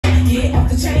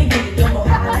Hey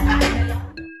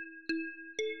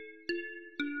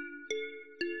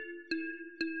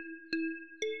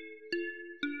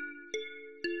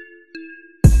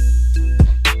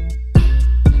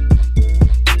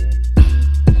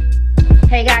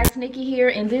guys, Nikki here,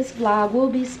 and this vlog will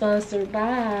be sponsored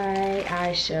by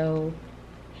Ishow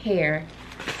Hair.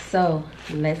 So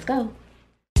let's go.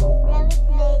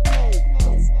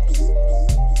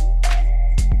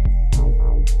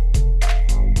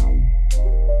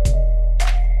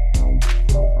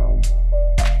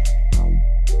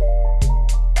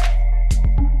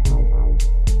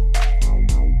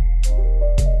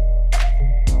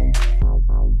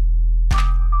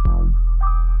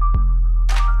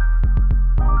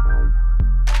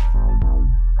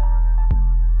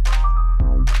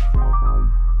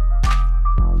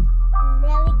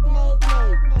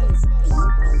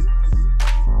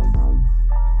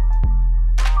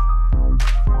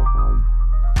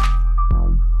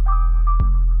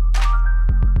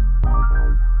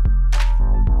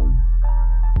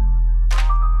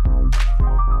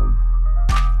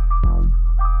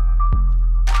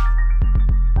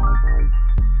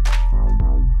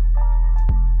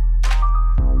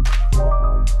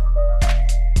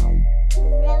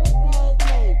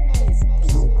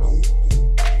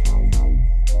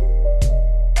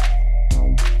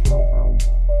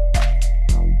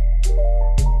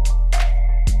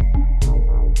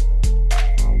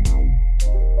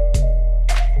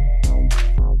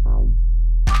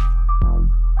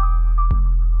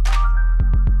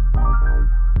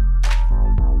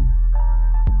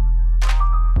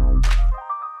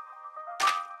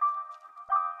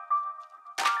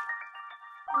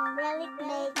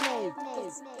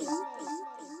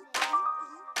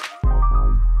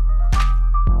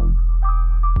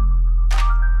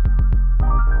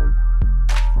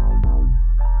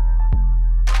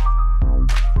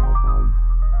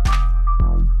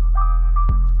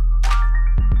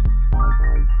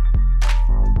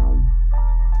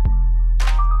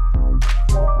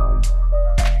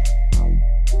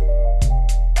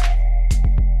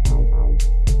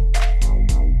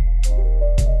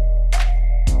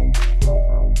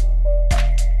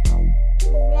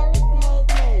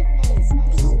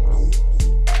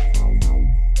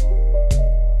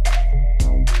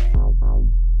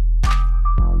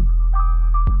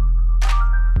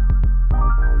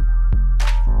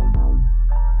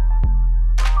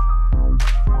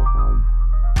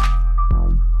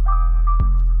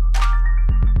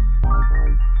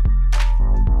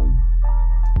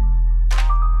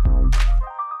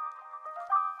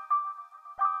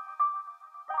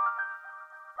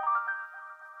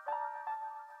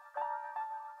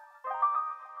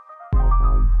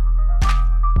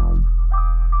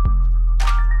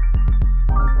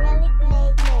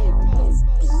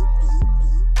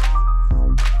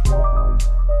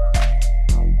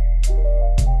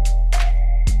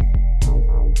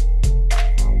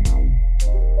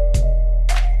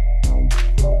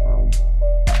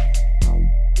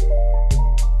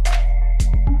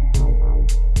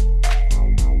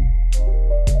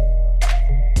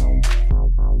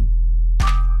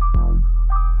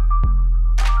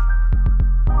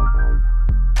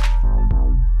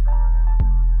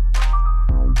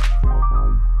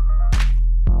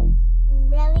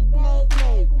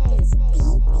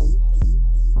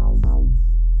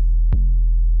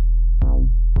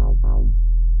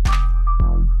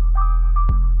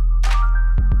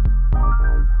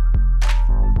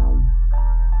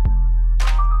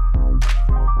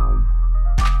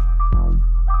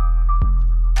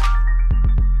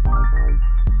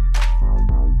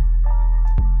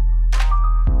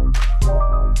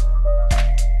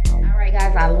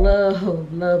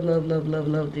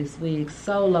 Love this wig.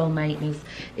 So low maintenance.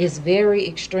 It's very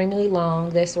extremely long.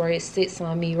 That's where it sits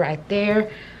on me right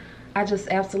there. I just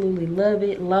absolutely love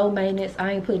it. Low maintenance.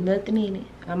 I ain't put nothing in it.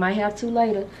 I might have to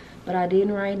later, but I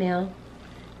didn't right now.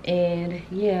 And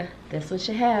yeah, that's what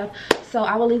you have. So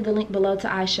I will leave the link below to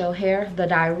Ishow Hair, the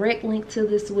direct link to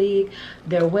this wig,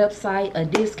 their website, a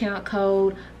discount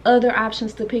code, other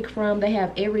options to pick from. They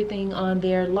have everything on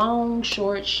there: long,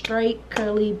 short, straight,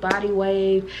 curly, body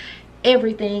wave,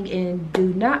 everything. And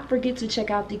do not forget to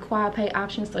check out the quad pay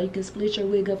option, so you can split your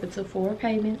wig up into 4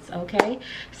 payments. Okay,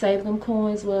 save them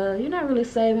coins. Well, you're not really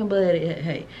saving, but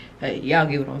hey, y'all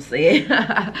get what I'm saying.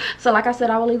 So like I said,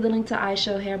 I will leave the link to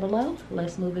Ishow Hair below.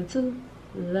 Let's move into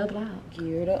the vlog.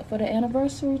 Geared up for the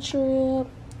anniversary trip.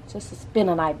 Just a spend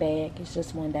a night bag. It's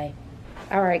just one day.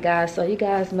 All right guys, so you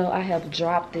guys know I have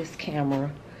dropped this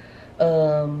camera.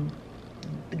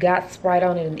 Got Sprite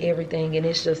on it and everything, and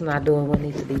it's just not doing what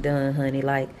needs to be done, honey.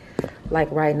 Like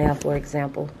right now, for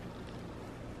example,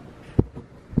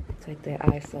 Take that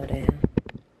ISO down.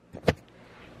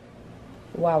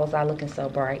 Why was I looking so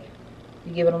bright?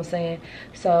 You get what I'm saying?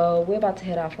 So we're about to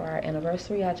head out for our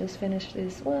anniversary. I just finished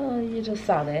this. Well, you just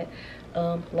saw that.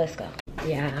 Let's go.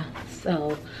 Yeah,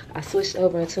 so I switched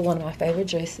over into one of my favorite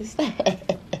dresses.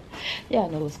 Y'all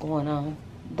know what's going on.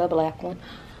 The black one.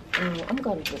 I'm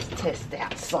gonna just test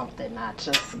out something I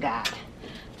just got,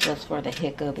 just for the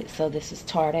heck of it. So this is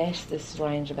Tardash. This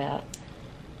range about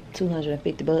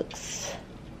 250 bucks.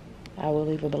 I will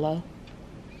leave it below.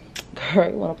 Girl,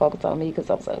 you wanna focus on me because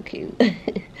I'm so cute.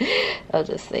 I'll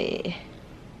just say,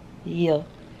 yeah.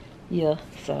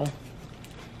 So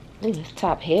this is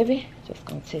top heavy. Just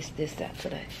gonna test this out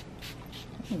today.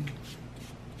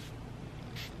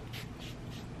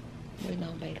 Waiting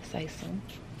on Bay to say something.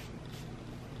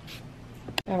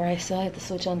 Alright, so I have to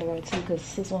switch underwear too because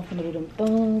sis wants to do them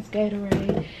thumbs,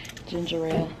 Gatorade, ginger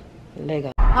ale,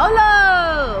 Lego.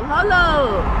 Hello!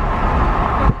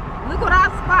 Look what I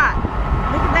spot.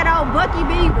 Look at that old Bucky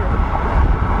Beaver.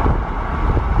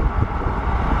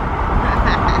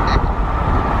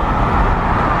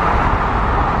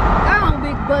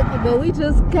 Bucky, but we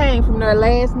just came from there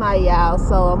last night, y'all,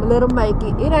 so I'm gonna let them make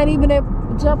it. It ain't even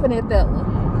jumping at that one.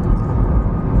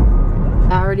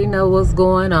 I already know what's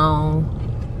going on.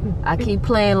 I keep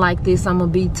playing like this, I'm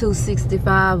gonna be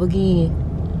 265 again.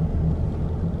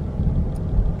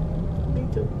 Me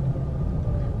too.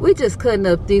 We just cutting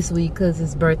up this week because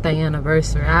it's birthday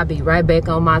anniversary. I'll be right back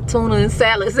on my tuna and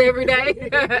salads every day.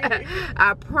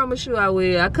 I promise you I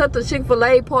will. I cut the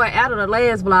Chick-fil-A part out of the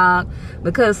last vlog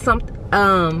because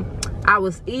I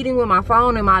was eating with my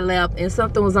phone in my lap and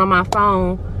something was on my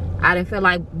phone. I didn't feel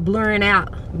like blurring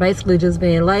out, basically just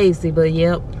being lazy. But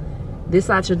yep, this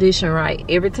our tradition, right?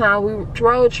 Every time we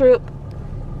road trip,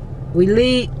 we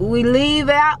leave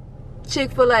out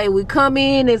Chick-fil-A. We come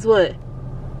in as what?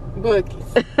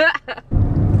 Bucky's.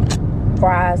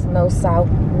 Fries, no salt,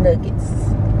 nuggets.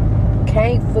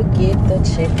 Can't forget the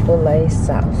Chick-fil-A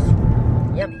sauce.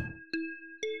 Yummy.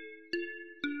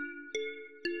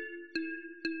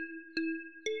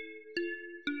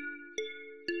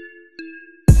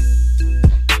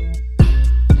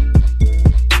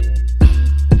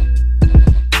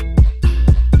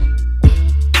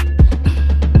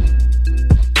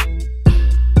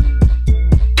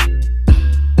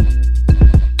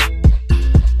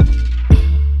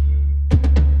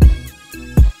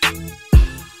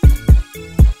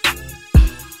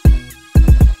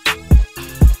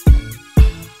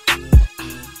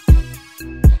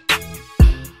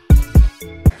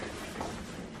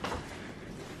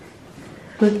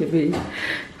 Look at me.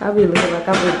 I be looking like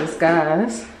I'm in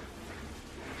disguise.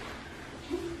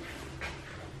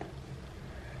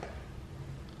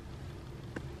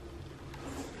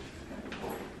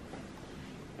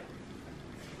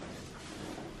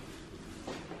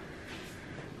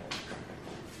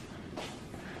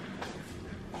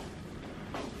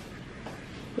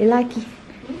 You like it?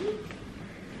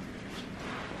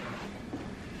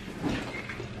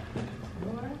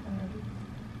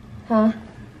 Huh?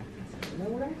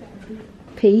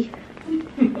 P.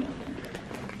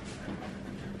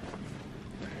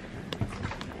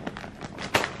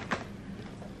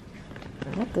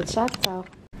 What the Choctaw.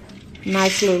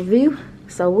 Nice little view.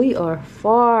 So we are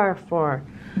far from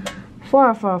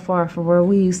where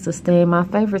we used to stay. My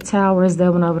favorite tower is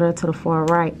that one over there to the far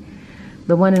right.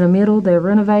 The one in the middle, they're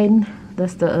renovating.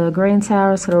 That's the Grand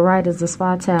Tower. To the right is the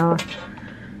Spa Tower.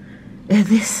 And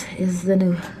this is the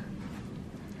new.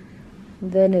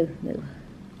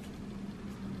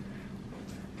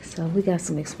 So we got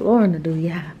some exploring to do,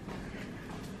 yeah.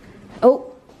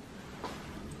 Oh.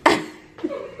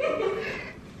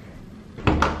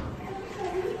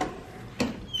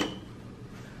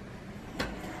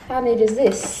 How neat is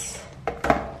this?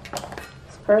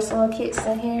 It's personal kits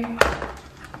in here.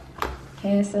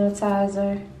 Hand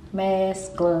sanitizer,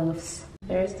 mask, gloves.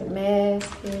 There's the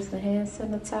mask, here's the hand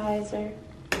sanitizer.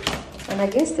 And I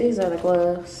guess these are the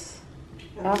gloves.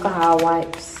 Alcohol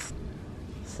wipes.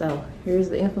 So here's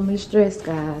the infamous dress,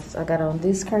 guys. I got on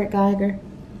this Kurt Geiger.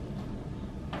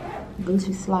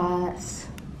 Gucci slides.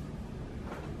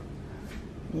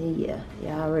 And yeah,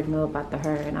 y'all already know about the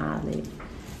hair and all that.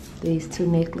 These two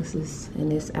necklaces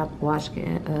and this Apple Watch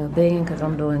band because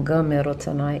I'm doing gunmetal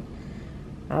tonight.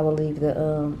 I will leave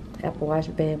the Apple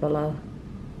Watch band below.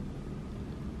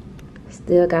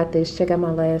 Still got this. Check out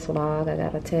my last vlog. I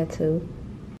got a tattoo.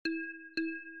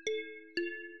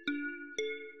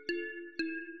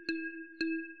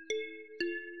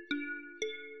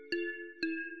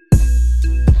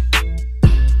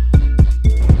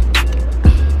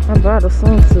 I brought a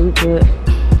swimsuit, but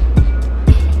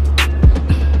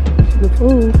the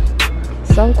food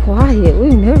So quiet.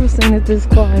 We've never seen it this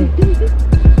quiet.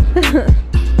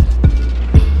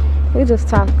 We just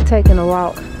taking a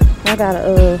walk. I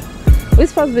gotta we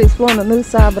supposed to be exploring the new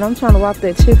side, but I'm trying to walk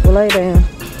that Chick-fil-A down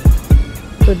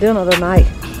for dinner tonight.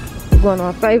 We're going to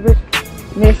our favorite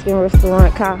Mexican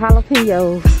restaurant called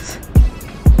Jalapenos.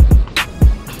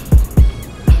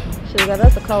 Should've got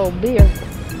us a cold beer.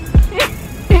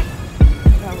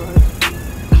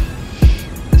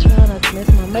 Trying not to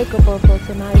mess my makeup up for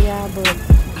tonight, y'all, but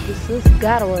this is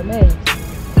gotta wear mask.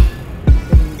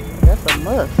 That's a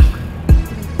must.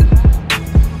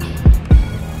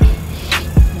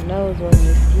 My nose wasn't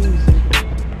excused.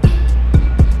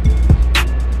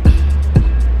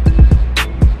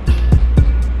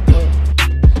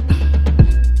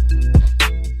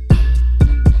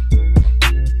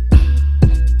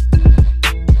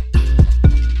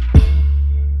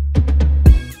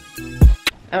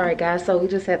 Alright guys, so we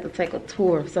just have to take a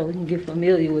tour so we can get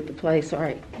familiar with the place,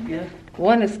 right? Yeah.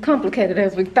 One is complicated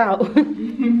as we thought.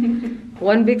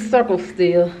 One big circle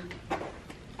still.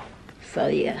 So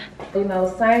yeah. You know,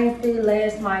 same feel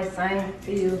last night, same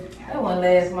feel. That wasn't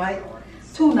last night.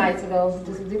 2 nights ago.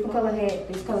 Just a different color hat,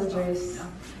 this color dress.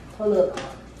 Hold up.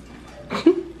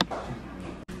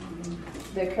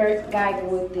 The Kurt Geiger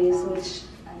with this, which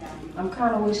I'm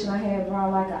kind of wishing I had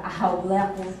brought like an all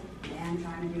black one.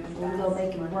 We're gonna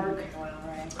make it work.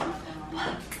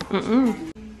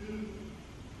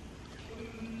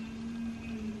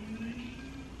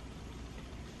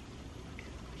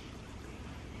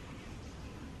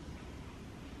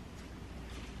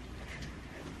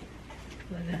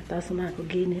 I thought somebody was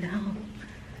getting it on.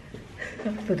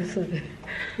 Put this up there.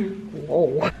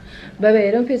 Whoa.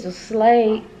 Baby, them pictures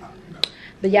slayed.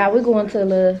 But y'all, we're going to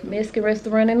the Mexican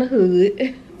restaurant in the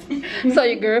hood. So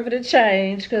your girl for the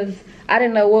change, because I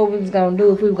didn't know what we was gonna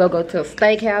do, if we were gonna go to a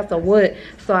steakhouse or what.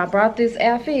 So I brought this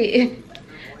outfit.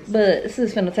 But this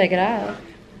is finna take it off.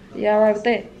 Y'all alright with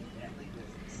that?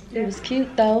 It was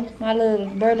cute though. My little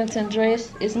Burlington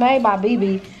dress. It's made by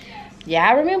BB. Yeah,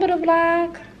 I remember the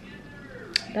vlog.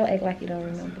 Don't act like you don't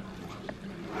remember.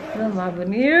 Look, my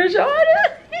veneer Jordan.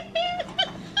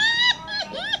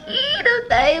 Those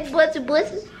things,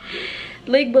 bushes.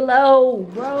 Link below.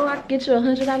 Bro, I can get you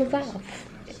 $100 off.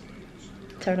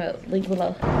 Turn up, link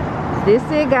below. This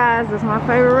it, guys. It's my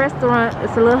favorite restaurant.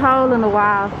 It's a little hole in the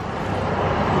wall.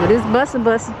 But it's bussin'.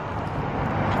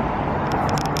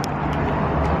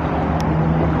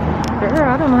 Girl,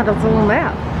 I don't know how to zoom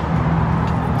out.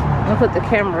 I'll put the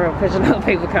camera up because you know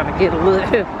people kind of get a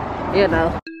little, you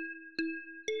know.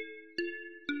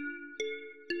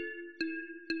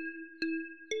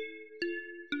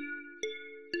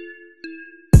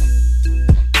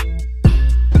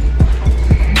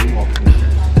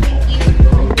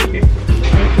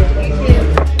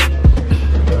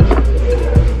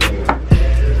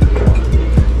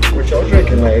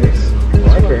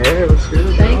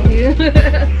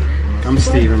 I'm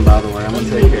Steven, by the way. I'm gonna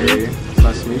take care of you. It's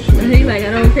nice to meet you. He's like, I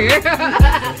don't care.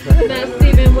 Now,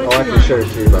 Steven, what I like your shirt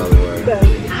too, by the way.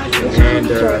 And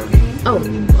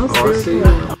I'm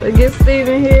still get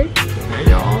Steven here. Hey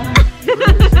y'all.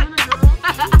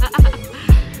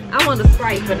 I want the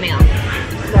Sprite for now.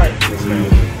 Sprite.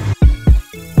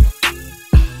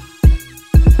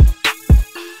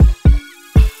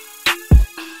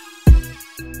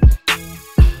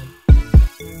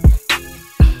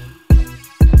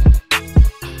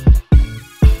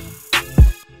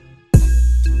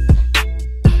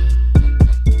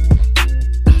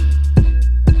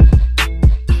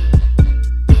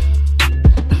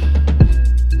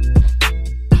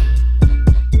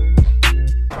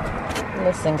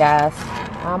 Listen guys,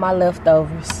 all my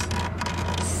leftovers,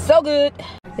 so good.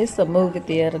 It's a movie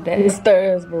theater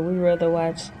downstairs, but we rather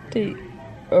watch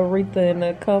Aretha in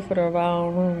the comfort of our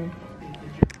own room.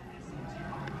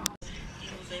 He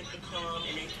was able to come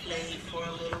and they played for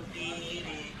a little bit,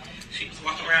 and she was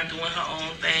walking around doing her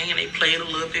own thing, and they played a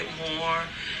little bit more,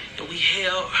 and we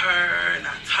held her, and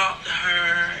I talked to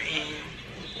her, and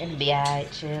It'll be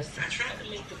alright, just. I tried to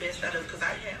make the best out of it because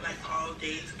I had like all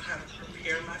day to kind of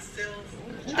prepare myself.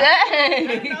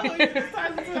 Dang!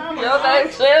 Your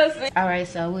name's Chelsea. Alright,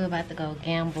 so we're about to go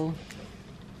gamble.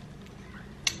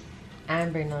 I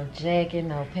ain't bring no jacket,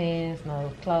 no pants,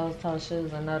 no closed-toe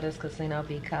shoes. I know this casino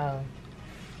be cold.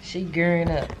 She gearing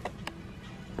up.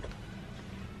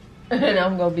 And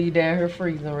I'm gonna be down here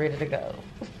freezing, ready to go.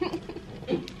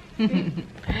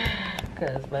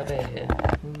 Cause my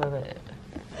bad.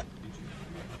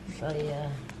 So yeah,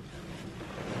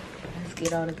 let's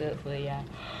get on the good foot, y'all.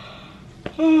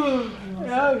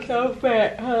 I'm so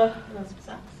fat, huh? You want some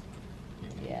socks?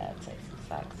 Yeah, I'll take some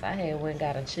socks. I had went and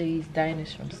got a cheese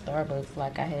Danish from Starbucks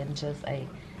like I hadn't just ate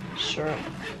shrimp,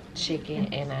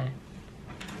 chicken, and I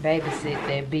babysit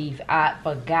that beef. I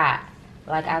forgot.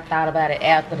 Like I thought about it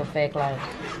after the fact, like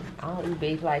I don't eat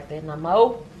beef like that no more.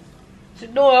 What you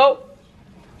doing?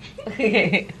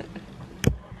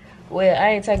 Well, I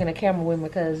ain't taking a camera with me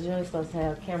because you ain't supposed to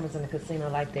have cameras in the casino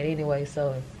like that anyway,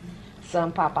 so if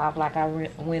something pop off like I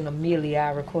win a milli, I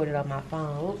record it on my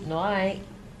phone. Oops, no I ain't.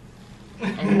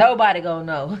 And nobody gonna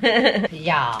know.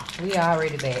 Y'all, we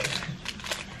already back.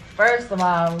 First of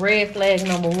all, red flag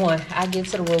number 1. I get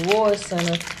to the reward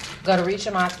center, go to reach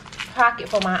in my pocket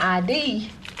for my ID,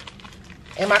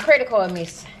 and my credit card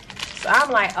missing. So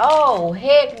I'm like, oh,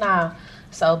 heck nah.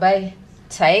 So babe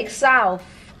takes off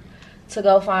to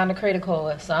go find the credit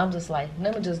card. So I'm just like,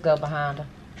 let me just go behind her.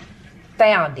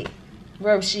 Found it.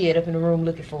 Where she at up in the room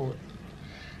looking for it.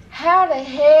 How the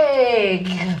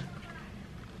heck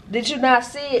did you not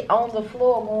see it on the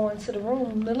floor going to the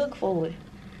room to look for it?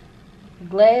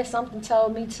 Glad something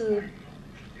told me to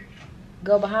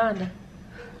go behind her.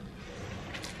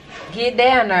 Get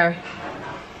down there.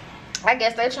 I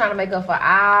guess they're trying to make up for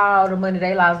all the money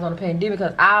they lost on the pandemic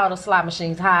because all the slot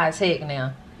machines high as heck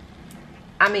now.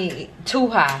 I mean, too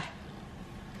high.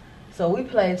 So we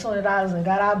played $20 and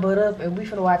got our butt up and we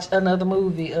finna watch another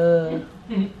movie.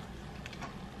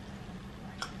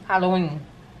 Halloween.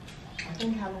 I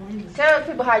think Halloween. Tell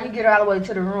people how you get all the way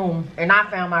to the room and I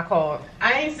found my card.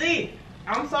 I ain't see it.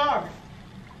 I'm sorry.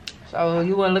 So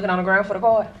you weren't looking on the ground for the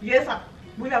card? Yes,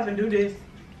 we have to do this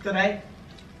today.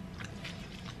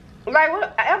 Like,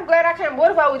 what? I'm glad I came.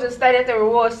 What if I would just stay at the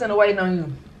reward center waiting on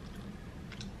you?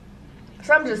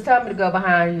 Something just told me to go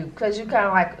behind you because you kind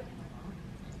of like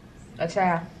a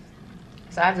child.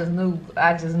 So I just knew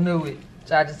it.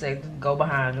 So I just said, go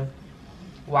behind her.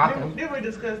 Walking. Did we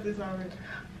discuss this already?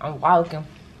 I'm walking.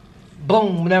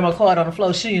 Boom, there my card on the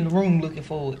floor. She in the room looking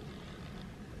for it.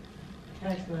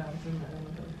 That's what I was in the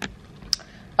elevator.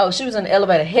 Oh, she was in the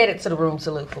elevator headed to the room to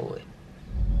look for it.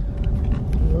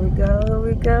 Here we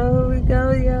go,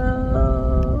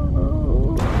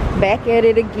 yo. Back at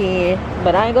it again.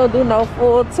 But I ain't gonna do no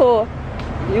full tour.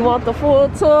 You want the full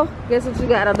tour? Guess what you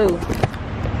gotta do?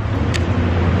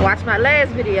 Watch my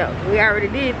last video. We already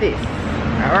did this.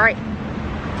 Alright.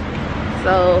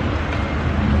 So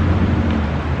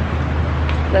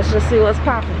let's just see what's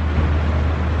popping.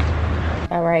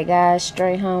 Alright guys,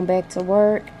 straight home back to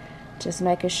work. Just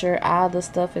making sure all the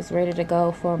stuff is ready to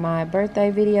go for my birthday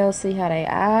video. See how they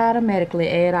automatically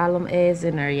add all them ads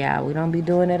in there, y'all. We don't be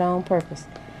doing it on purpose.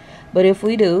 But if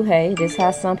we do, hey, this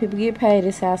how some people get paid.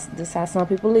 This how some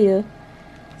people live.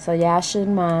 So y'all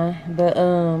shouldn't mind. But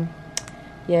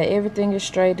yeah, everything is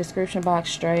straight. Description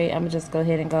box straight. I'm gonna just go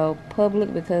ahead and go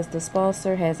public because the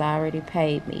sponsor has already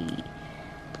paid me.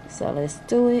 So let's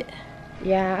do it.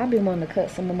 Yeah, I've been wanting to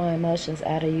cut some of my emotions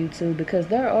out of YouTube because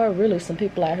there are really some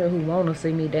people out here who want to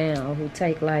see me down, who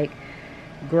take like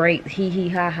great hee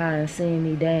ha ha and seeing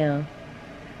me down.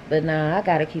 But nah, I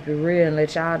gotta keep it real and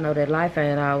let y'all know that life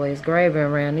ain't always gravy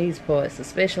around these parts,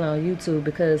 especially on YouTube,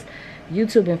 because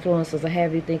YouTube influencers will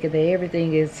have you thinking that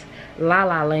everything is la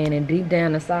la land and deep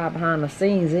down inside behind the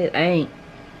scenes it ain't.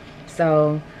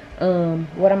 So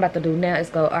what I'm about to do now is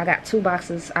go. I got 2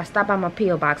 boxes. I stopped by my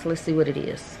P.O. box. Let's see what it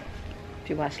is. If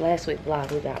you watched last week's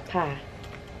vlog, we got pie.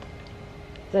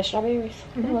 Is that strawberries?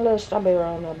 A little strawberry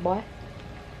on there, boy.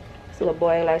 This little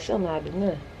boy ain't like she'll not do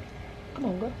nothing. Come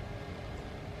on, girl.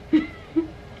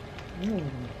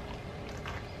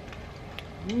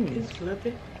 It's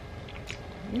flippy.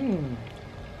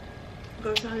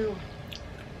 Go tell you.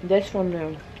 That's from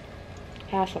the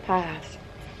House of Pies.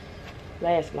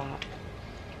 Last vlog.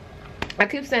 I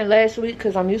keep saying last week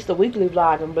because I'm used to weekly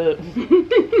vlogging, but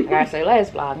I gotta say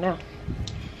last vlog now.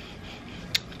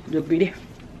 Look pretty.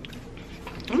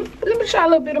 Let me try a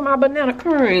little bit of my banana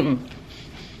cream.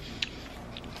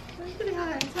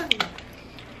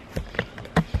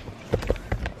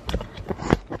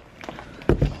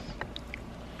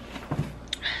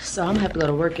 So I'm gonna have to go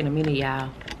to work in a minute, y'all.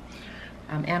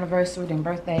 I'm anniversary and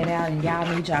birthday out, and y'all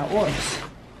need y'all orders.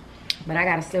 But I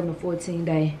got a 7 to 14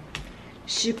 day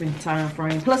shipping time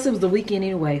frame. Plus it was the weekend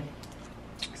anyway,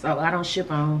 so I don't ship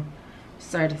on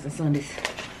Saturdays and Sundays.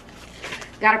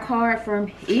 Got a card from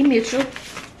E. Mitchell.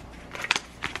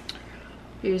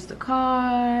 Here's the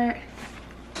card.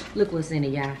 Look what's in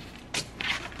it, y'all.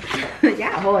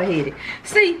 Y'all hard-headed.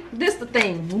 See, this the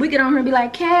thing. When we get on here and be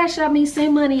like, cash, I mean,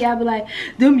 send money. Y'all be like,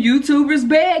 them YouTubers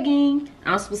begging.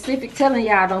 I'm specific telling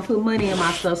y'all don't put money in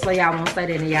my stuff so y'all won't say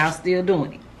that and y'all still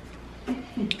doing it.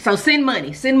 So send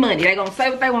money. Send money. They gonna say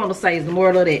what they want to say is the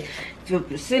moral of that.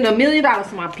 Send $1 million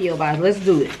to my P.O. box. Let's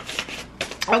do it.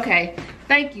 Okay.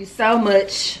 Thank you so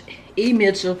much, E.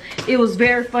 Mitchell. It was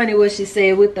very funny what she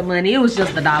said with the money. It was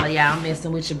just $1, y'all. I'm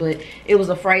messing with you, but it was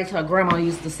a phrase her grandma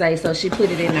used to say, so she put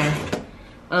it in there.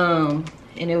 And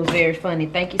it was very funny.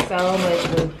 Thank you so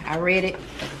much, boo. I read it.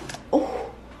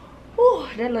 Oh,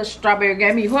 that little strawberry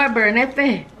gave me heartburn, that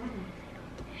thing.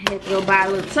 Had to go buy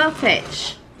a little tough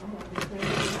patch.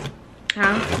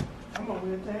 Huh?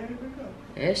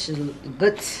 That shit look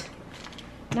good.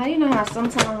 Now you know how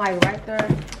sometimes like right there.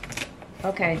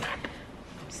 Okay.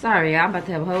 Sorry, I'm about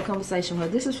to have a whole conversation with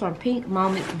her. This is from Pink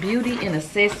Moments Beauty and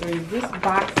Accessories. This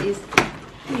box is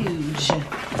huge.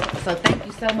 So thank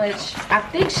you so much. I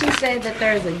think she said that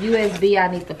there's a USB I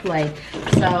need to play.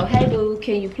 So hey boo,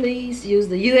 can you please use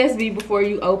the USB before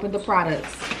you open the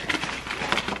products?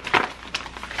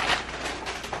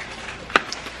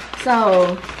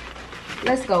 So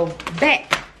let's go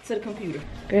back to the computer.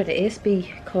 Girl, the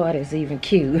SD card is even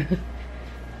cute.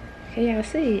 Can y'all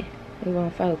see it? We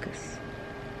won't focus.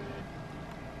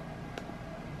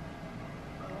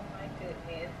 Oh my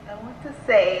goodness. I want to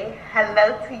say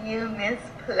hello to you, Miss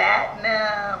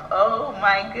Platinum. Oh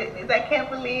my goodness. I can't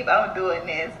believe I'm doing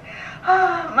this.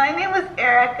 My name is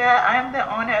Erica. I'm the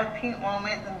owner of Pink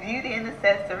Moments Beauty and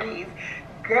Accessories.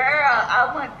 Girl,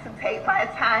 I want to take my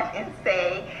time and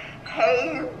say,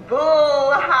 hey boo,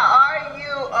 how are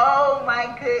you? Oh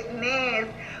my goodness.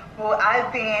 Well,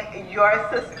 I've been your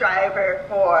subscriber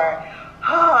for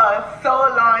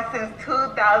so long, since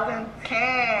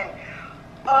 2010.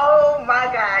 Oh my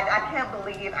gosh, I can't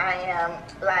believe I am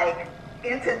like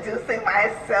introducing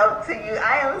myself to you.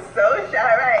 I am so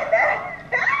shy right now.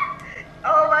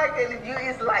 Oh my goodness, you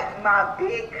is like my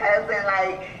big cousin.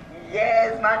 Like,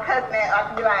 yes, my cousin. I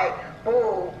can be like,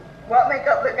 boo, what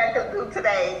makeup look I could do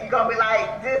today? You're gonna be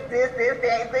like this, and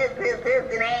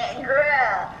that.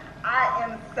 Girl, I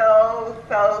am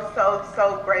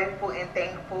so grateful and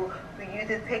thankful for you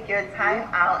to take your time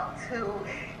out to,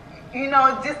 you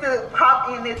know, just to pop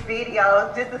in this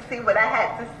video, just to see what I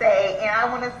had to say. And I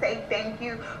want to say thank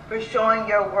you for showing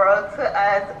your world to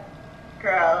us.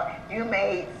 Girl, you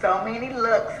made so many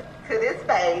looks to this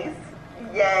face.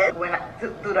 Yes, when I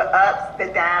took through the ups,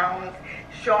 the downs,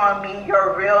 showing me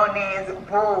your realness,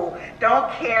 boo.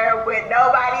 Don't care what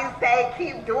nobody say,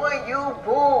 keep doing you,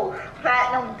 boo.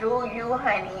 Platinum, do you,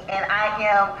 honey. And I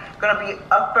am gonna be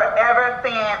a forever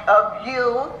fan of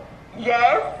you.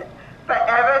 Yes,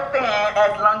 forever fan,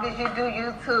 as long as you do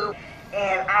YouTube.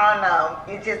 And I don't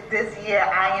know, it's just this year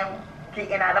I am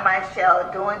getting out of my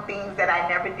shell, doing things that I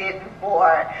never did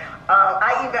before.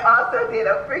 I even also did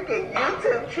a freaking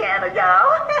YouTube channel,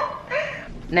 y'all.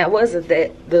 Now, wasn't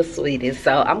that the sweetest?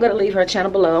 So I'm gonna leave her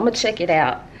channel below. I'm gonna check it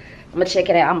out. I'm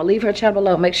gonna leave her channel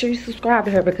below. Make sure you subscribe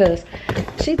to her, because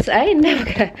I ain't never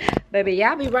got, baby,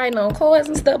 y'all be writing on cards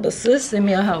and stuff, but sis sent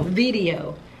me a whole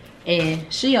video, and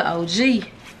she an OG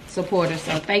supporter.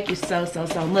 So thank you so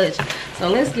much. So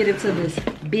let's get into this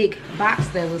big box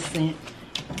that was sent.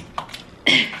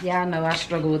 Y'all know I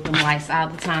struggle with them lights all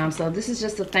the time. So this is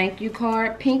just a thank you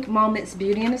card. Pink Moments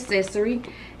Beauty and Accessory,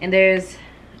 and there's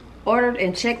ordered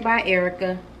and checked by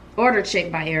Erica. Order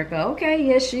checked by Erica. Okay,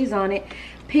 yes, she's on it.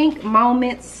 Pink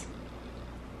Moments,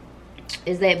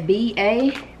 is that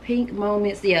BA? Pink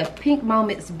Moments, yeah, Pink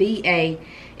Moments BA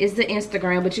is the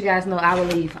Instagram, but you guys know I will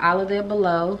leave all of that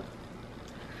below.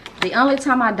 The only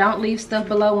time I don't leave stuff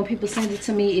below when people send it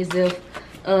to me is if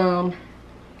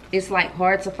it's like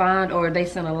hard to find, or they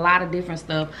send a lot of different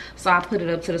stuff. So I put it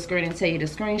up to the screen and tell you to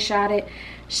screenshot it.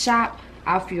 Shop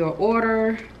off your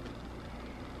order.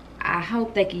 I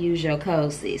hope they can use your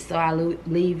code, sis. So I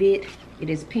leave it. It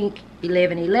is pink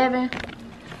 1111.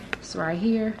 It's right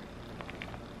here.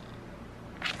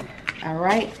 All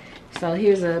right. So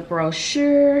here's a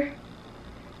brochure,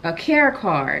 a care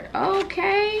card.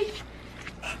 Okay.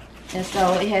 And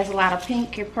so it has a lot of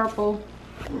pink and purple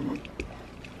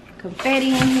confetti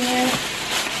in here.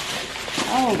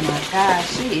 Oh my gosh,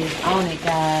 she is on it,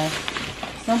 guys.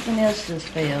 Something else just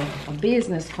fell. A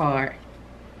business card.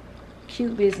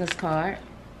 Cute business card.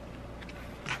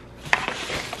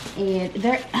 And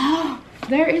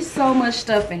there is so much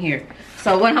stuff in here.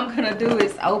 So what I'm gonna do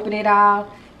is open it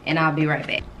all, and I'll be right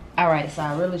back. All right, so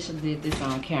I really should have did this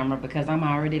on camera, because I'm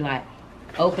already like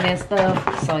opening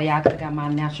stuff, so y'all could have got my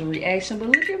natural reaction. But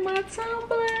look at my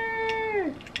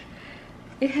tumbler.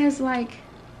 It has like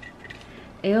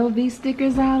LV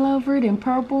stickers all over it in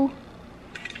purple.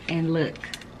 And look,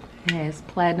 it has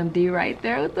Platinum D right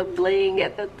there with the bling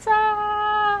at the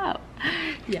top.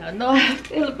 Y'all know how I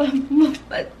feel about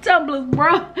my tumblers,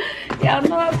 bro. Y'all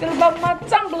know how I feel about my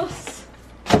tumblers.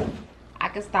 I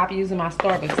can stop using my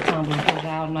Starbucks tumbler because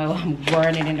y'all know I'm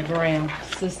burning in the ground.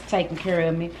 It's just taking care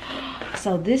of me.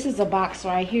 So this is a box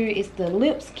right here. It's the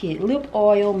lips kit. Lip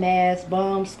oil, mask,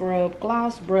 balm, scrub,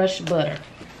 gloss, brush, butter.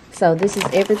 So this is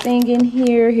everything in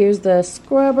here. Here's the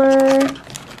scrubber.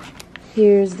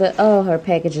 Here's the, oh, her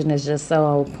packaging is just so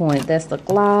on point. That's the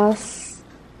gloss,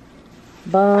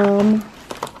 balm,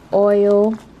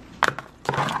 oil.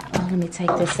 Oh, let me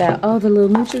take this out. Oh, the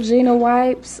little Neutrogena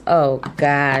wipes. Oh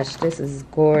gosh, this is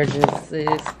gorgeous,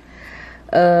 sis.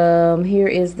 Here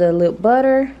is the lip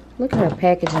butter. Look at her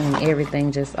packaging and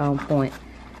everything just on point.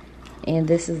 And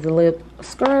this is the lip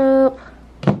scrub.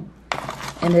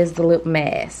 And there's the lip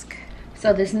mask.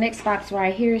 So this next box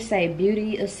right here say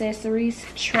beauty accessories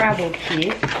travel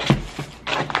kit.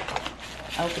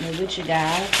 Open it with you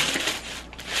guys.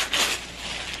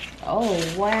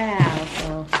 Oh wow.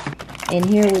 So in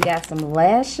here we got some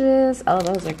lashes. Oh,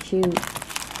 those are cute.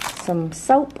 Some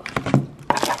soap.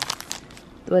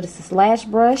 What is this? Lash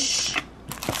brush.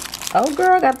 Oh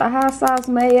girl, got the hot sauce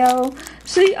mayo.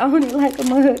 She owned it like a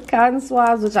mug. Cotton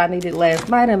swabs, which I needed last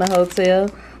night in the hotel.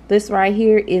 This right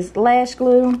here is lash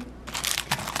glue.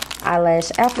 Eyelash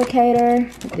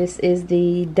applicator. This is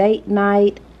the date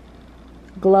night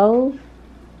glow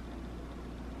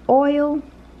oil.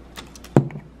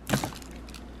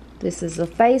 This is a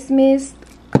face mist.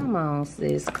 Come on,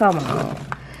 sis. Come on.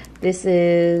 This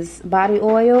is body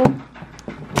oil.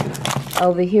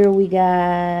 Over here we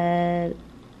got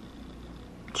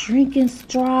drinking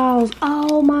straws.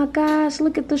 Oh my gosh,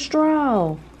 look at the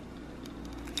straw.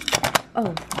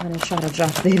 Oh, I didn't try to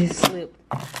drop that, it slipped.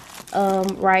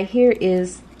 Right here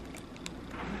is,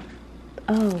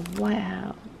 oh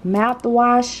wow,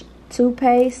 mouthwash,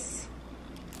 toothpaste,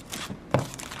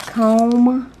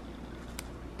 comb,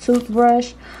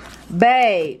 toothbrush.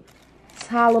 Babe,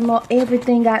 Tylenol,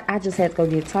 everything. I just had to go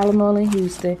get Tylenol in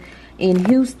Houston. In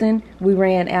Houston, we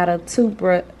ran out of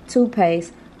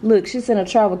toothpaste. Look, she sent a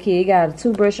travel kit. Got a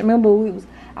toothbrush. Remember,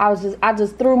 I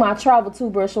just threw my travel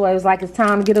toothbrush away. It was like it's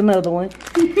time to get another one.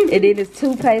 And then it's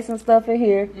toothpaste and stuff in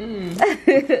here.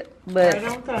 But right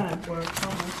on time for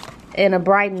summer. And a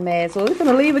Brighton mask. So we're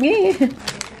gonna leave again.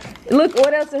 Look,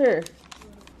 what else is here?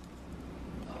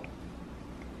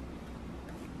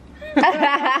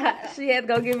 She had to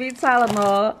go get me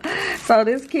Tylenol. So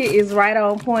this kit is right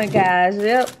on point, guys.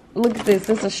 Yep. Look at this.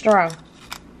 It's a straw.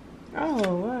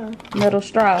 Oh, wow. Metal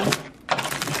straw.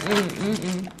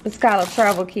 It's called a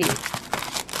travel kit.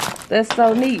 That's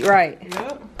so neat, right?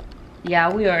 Yep.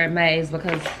 Yeah, we are amazed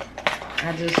because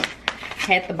I just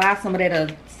had to buy some of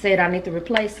that. Said I need to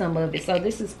replace some of it. So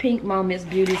this is Pink Moments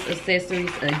Beauty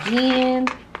Accessories again.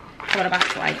 What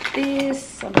about like this?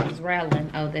 Something's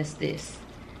rattling. Oh, that's this.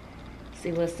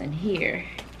 See what's in here.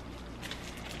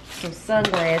 Some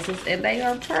sunglasses, and they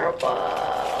are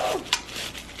purple.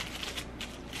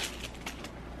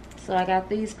 So I got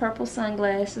these purple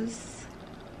sunglasses.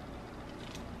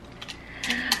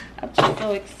 I'm just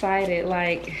so excited.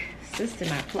 Like, sis did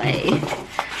not play.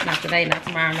 Not today, not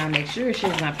tomorrow, not next year.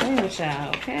 She's not playing with y'all,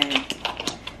 okay?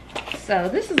 So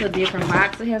this is a different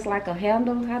box. It has like a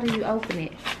handle. How do you open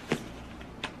it?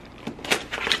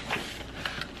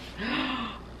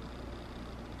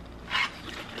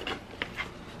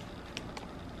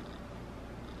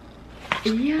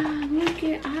 Yeah, look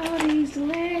at all these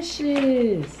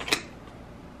lashes.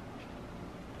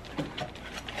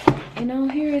 And on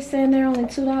here it's saying they're only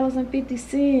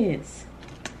 $2.50.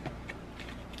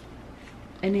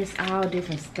 And it's all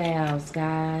different styles,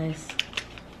 guys.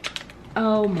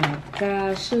 Oh my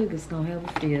gosh, Sugar's gonna have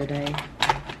a field day.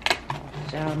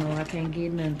 Y'all know I can't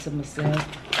get nothing to myself.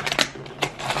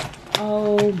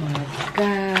 Oh my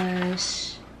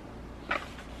gosh.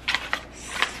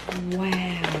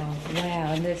 Wow,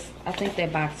 wow. And this, I think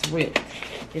that box ripped.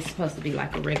 It's supposed to be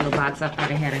like a regular box. I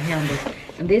thought it had a handle.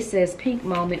 And this says Pink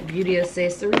Moment Beauty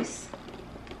Accessories.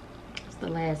 It's the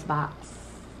last box.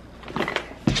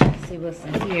 Let's see what's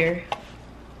in here.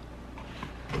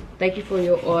 Thank you for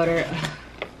your order.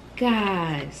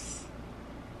 Guys.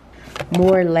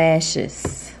 More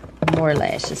lashes. More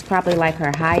lashes. Probably like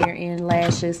her higher end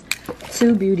lashes.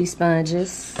 2 beauty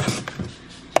sponges.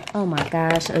 Oh my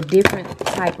gosh, a different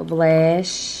type of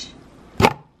lash.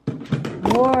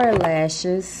 More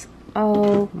lashes.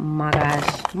 Oh my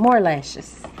gosh, more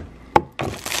lashes.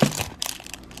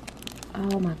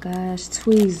 Oh my gosh,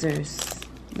 tweezers.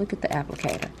 Look at the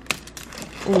applicator.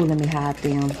 Oh, let me hide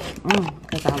them.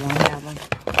 Because I won't have them.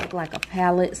 Look like a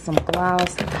palette, some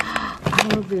gloss.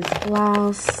 All of this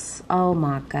gloss. Oh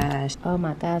my gosh. Oh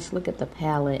my gosh, look at the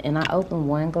palette. And I opened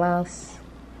one gloss.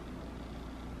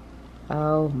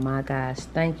 Oh my gosh,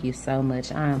 thank you so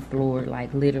much. I am floored,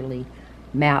 like literally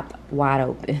mouth wide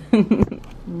open.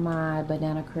 My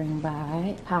banana cream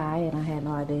pie, and I had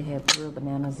no idea it had real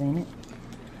bananas in it.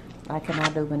 I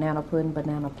cannot do banana pudding,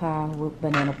 banana pie with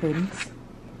banana puddings.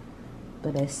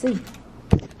 But let's see.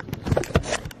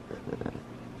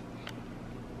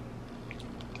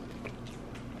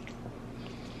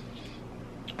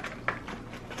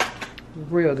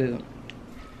 Real good.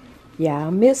 Yeah, I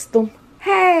missed them.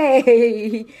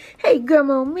 Hey! Hey,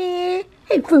 grandma man.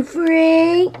 Hey,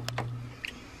 Frank.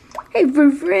 Hey,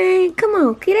 Frank. Come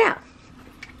on, get out.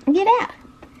 Get out.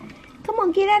 Come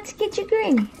on, get out to get your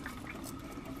granny.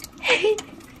 Hey,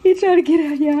 he trying to get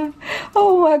out, y'all.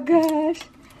 Oh, my gosh.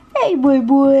 Hey,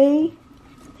 boy.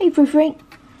 Hey, Frank.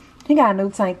 He got a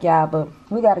new tank, y'all, but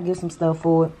we got to get some stuff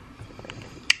for it.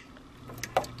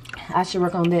 I should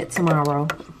work on that tomorrow.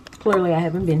 Clearly, I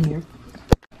haven't been here.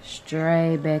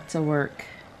 Straight back to work.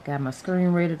 Got my screen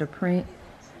ready to print.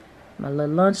 My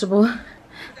little Lunchable.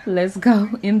 Let's go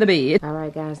in the bed.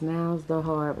 Alright guys, now's the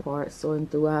hard part. Sorting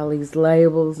through all these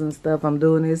labels and stuff. I'm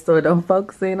doing this so I don't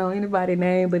focus in on anybody's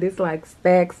name, but it's like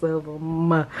stacks of them.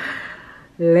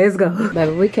 Let's go.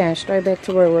 Baby, we came straight back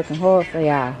to work working hard for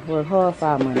y'all. Work hard for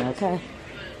our money, okay?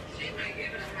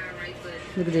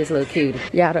 Look at this little cutie.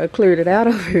 Y'all done cleared it out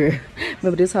over here.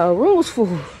 Remember, this whole room's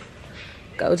full.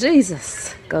 Go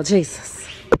Jesus. Go Jesus.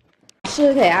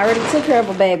 Sugar, I already took care of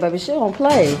her bag, baby. She don't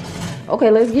play.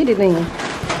 Okay, let's get it then.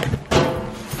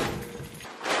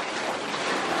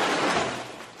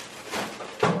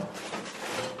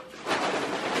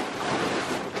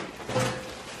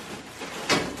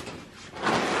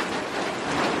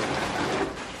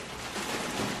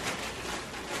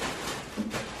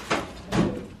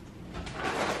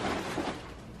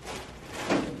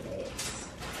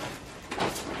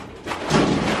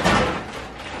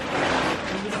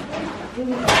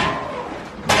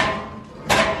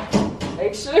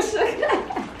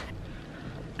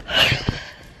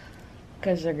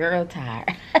 Cause your girl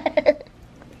tired.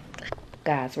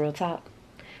 Guys, real talk.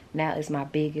 Now is my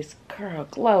biggest girl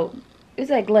glow. Is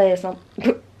that glass on?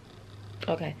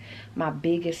 Okay, my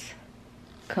biggest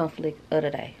conflict of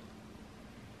the day.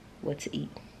 What to eat.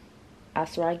 I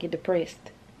swear I get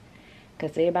depressed.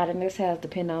 Cause everybody in this house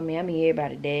depend on me. I mean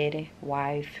everybody, daddy,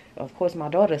 wife. Of course my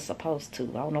daughter's supposed to.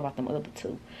 I don't know about them other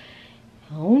two.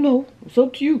 I don't know. It's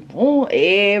up to you. On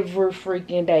every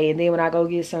freaking day. And then when I go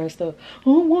get certain stuff, I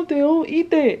don't want that. I don't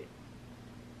eat that.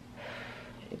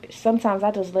 Sometimes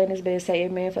I just lay in this bed and say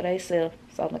every man for themselves.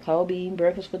 So Nicole be eating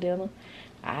breakfast for dinner.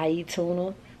 I eat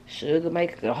tuna. Sugar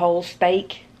make a whole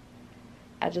steak.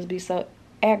 I just be so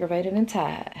aggravated and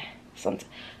tired.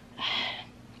 Sometimes,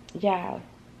 y'all,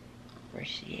 where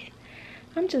she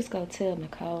at? I'm just gonna tell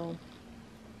Nicole.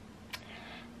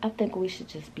 I think we should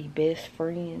just be best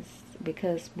friends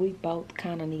because we both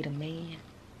kind of need a man.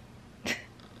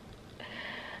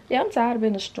 Yeah, I'm tired of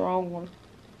being the strong one.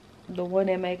 The one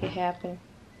that make it happen.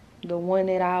 The one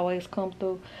that always come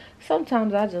through.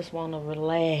 Sometimes I just want to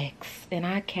relax. And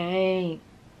I can't.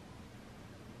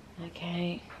 I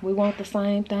can't. We want the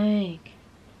same thing.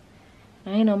 I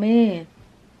ain't no man.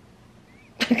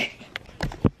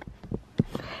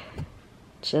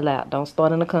 Chill out. Don't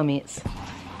start in the comments.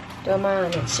 Don't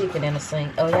mind the chicken in the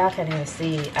sink. Oh, y'all can't even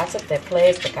see it. I took that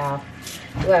plastic off.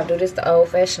 We gotta do this the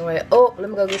old-fashioned way. Oh, let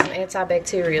me go get some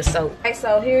antibacterial soap. Okay,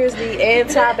 so here's the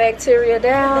antibacterial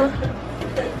down.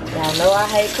 Y'all know I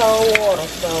hate cold water,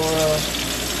 so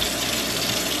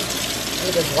let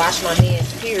me just wash my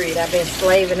hands, period. I've been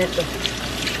slaving at the...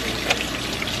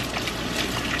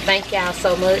 Thank y'all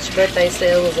so much. Birthday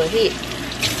sale was a hit.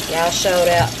 Y'all showed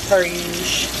out per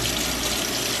usual.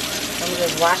 I'm gonna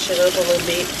just wash it up a little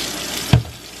bit.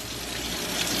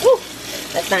 Woo!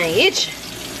 That thing itching.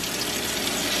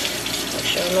 Make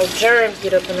sure no germs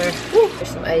get up in there. Woo! There's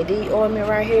some AD ointment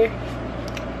right here.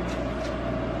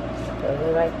 Put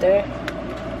it right there.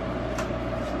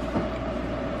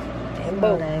 And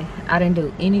boom. I didn't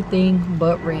do anything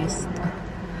but rest.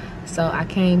 So I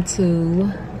came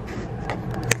to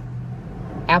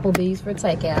Applebee's for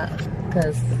takeout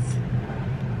because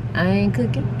I ain't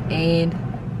cooking and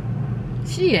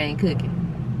she ain't cooking.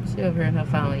 She over here on her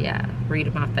phone, y'all,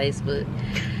 reading my Facebook.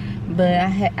 But I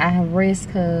have rest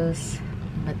because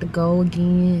I'm about to go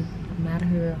again. I'm out of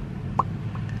here.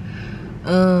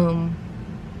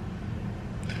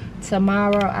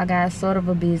 Tomorrow I got sort of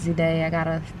a busy day. I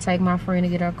gotta take my friend to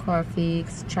get her car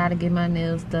fixed, try to get my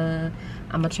nails done.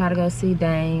 I'm gonna try to go see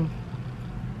Dane.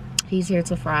 He's here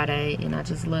till Friday and I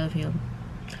just love him.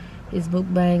 His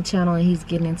mukbang channel and he's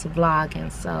getting into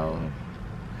vlogging, so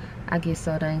I get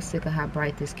so dang sick of how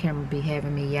bright this camera be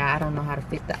having me. Yeah, I don't know how to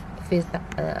fix the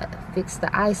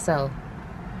ISO.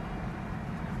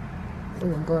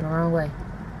 Ooh, I'm going the wrong way.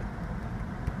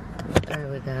 There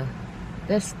we go.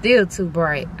 That's still too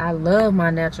bright. I love my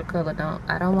natural color.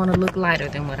 I don't want to look lighter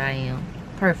than what I am.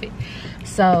 Perfect.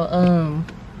 So,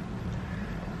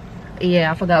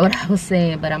 yeah, I forgot what I was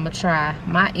saying, but I'm gonna try.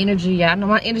 My energy, y'all know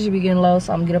my energy be getting low,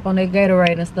 so I'm gonna get up on that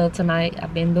Gatorade and stuff tonight.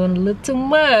 I've been doing a little too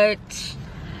much.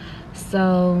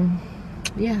 So,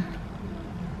 yeah.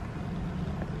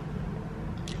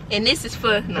 And this is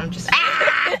for, no, I'm just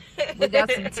We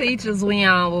got some teachers we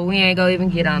on, but we ain't gonna even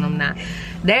get on them now.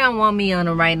 They don't want me on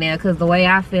them right now, because the way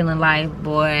I feel in life,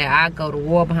 boy, I go to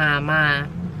war behind mine.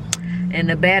 And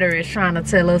the battery is trying to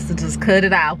tell us to just cut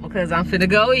it out, because I'm finna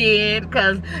go in,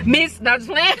 because Miss, not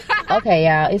just playing. Okay,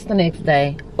 y'all, it's the next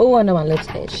day. Oh, I know my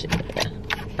lipstick shit.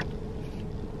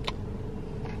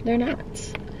 They're not.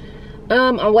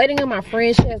 I'm waiting on my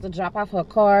friend. She has to drop off her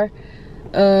car.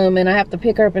 And I have to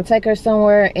pick her up and take her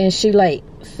somewhere, and she late.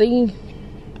 See?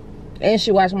 And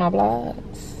she watched my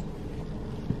vlogs.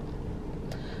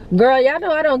 Girl, y'all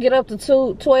know I don't get up to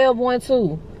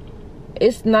 12:12.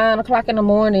 It's 9 o'clock in the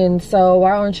morning, so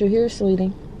why aren't you here,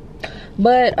 sweetie?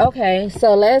 But okay,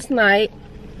 so last night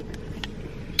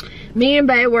me and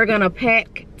Bae were gonna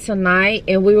pack tonight,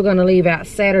 and we were gonna leave out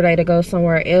Saturday to go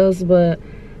somewhere else, but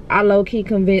I low-key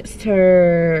convinced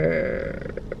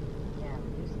her.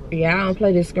 Yeah, I don't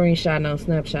play this screenshot on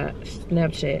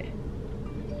Snapchat.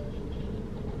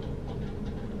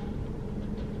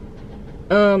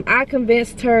 I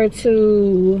convinced her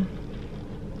to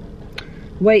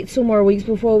wait 2 more weeks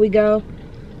before we go.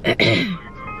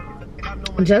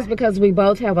 Just because we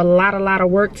both have a lot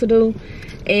of work to do.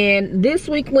 And this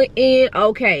week went in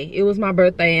okay. It was my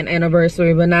birthday and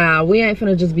anniversary, but nah, we ain't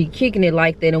finna just be kicking it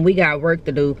like that, and we got work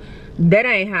to do. That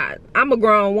ain't hot. I'm a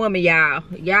grown woman, y'all.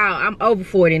 I'm over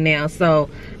 40 now, so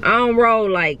I don't roll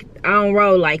like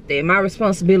that. My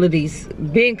responsibilities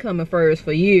been coming first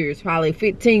for years, probably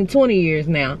 15, 20 years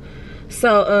now.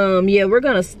 So yeah, we're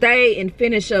gonna stay and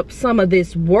finish up some of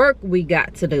this work we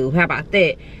got to do. How about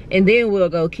that? And then we'll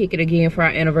go kick it again for our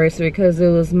anniversary, because it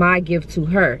was my gift to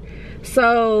her.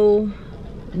 So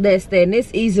that's that. And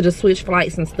it's easy to switch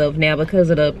flights and stuff now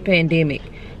because of the pandemic.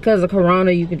 Because of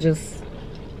Corona, you could just,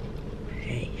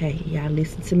 hey, y'all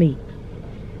listen to me.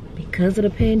 Because of the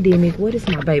pandemic, what is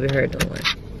my baby her doing?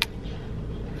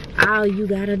 All you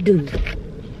gotta do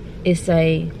is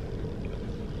say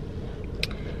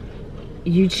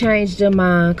you changed your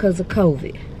mind because of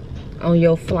COVID on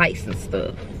your flights and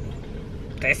stuff.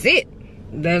 That's it.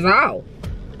 That's all.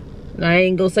 Now, I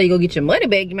ain't gonna say you go get your money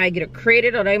back. You might get a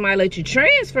credit, or they might let you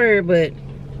transfer, but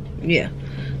yeah.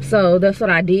 So that's what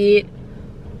I did.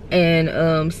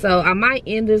 And so I might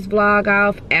end this vlog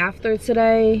off after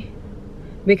today,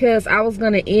 because I was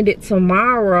gonna end it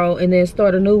tomorrow and then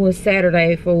start a new one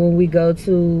Saturday for when we go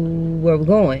to where we're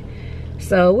going.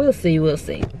 So we'll see.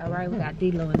 All right, we got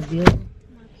D-Lo in the building.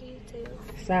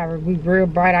 Sorry, we real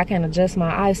bright. I can't adjust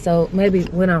my eyes, so maybe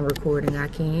when I'm recording I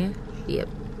can. Yep,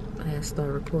 I have to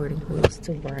start recording. It was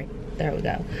too bright. There we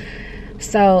go.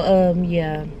 So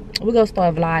yeah, we're gonna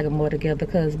start vlogging more together,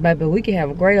 because baby, we can have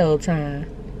a great old time.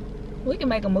 We can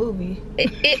make a movie.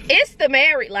 It's the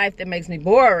married life that makes me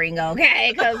boring,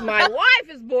 okay? Because my wife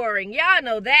is boring. Y'all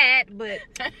know that, but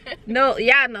no,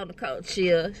 y'all know Nicole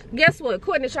chill. Guess what?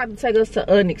 Courtney tried to take us to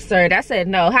Onyx, sir. I said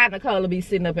no. How Nicole will be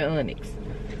sitting up in Onyx?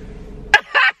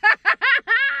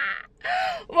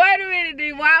 Wait a minute,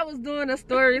 dude. While I was doing a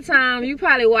story time, you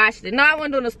probably watched it. No, I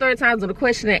wasn't doing a story time, it was a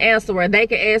question and answer where they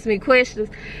could ask me questions.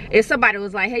 If somebody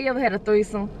was like, hey, you ever had a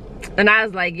threesome? And I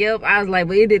was like, yep. I was like,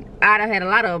 but it did. I done had a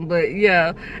lot of them, but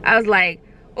yeah. I was like,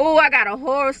 oh, I got a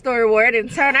horror story where it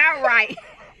didn't turn out right.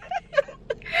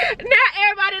 Now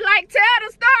everybody like, tell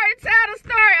the story.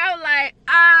 I was like,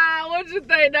 what you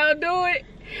think? Don't do it.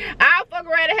 I'll fuck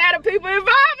around and have the people involved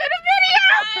in the video.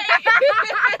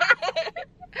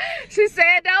 She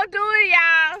said, don't do it,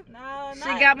 y'all. No,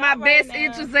 she got my best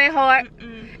interests at heart.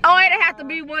 Oh, it'll have to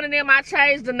be one of them. I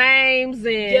changed the names and.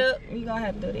 Yep, you gonna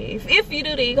have to do that. If you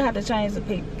do that, you gonna have to change the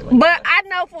picture. But I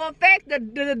know for a fact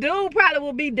that the dude probably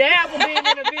will be down for being in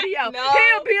the video. No,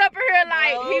 he'll be up here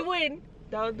like he wouldn't.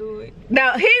 Don't do it.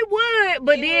 No, he would,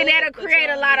 but then that'll create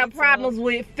a lot of problems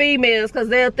with females, because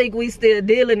they'll think we still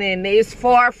dealing in it. It's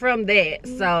far from that.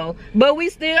 So, but we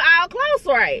still all close,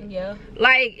 right? Yeah.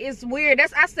 Like, it's weird.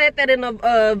 I said that in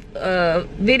a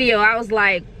video. I was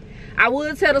like, I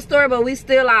would tell the story, but we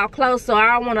still all close, so I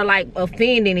don't want to like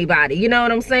offend anybody. You know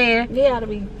what I'm saying? You gotta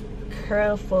be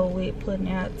careful with putting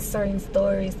out certain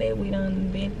stories that we done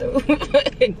been through.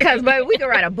 Because baby, we can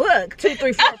write a book, 2,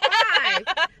 3, 4, 5.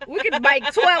 We can make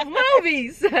 12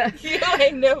 movies. You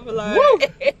ain't never learned.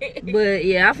 But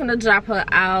yeah, I'm finna drop her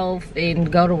off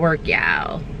and go to work,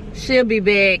 y'all. She'll be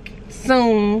back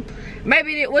soon.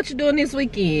 Maybe what you doing this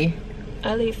weekend?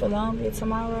 I leave for Longview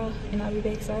tomorrow, and I'll be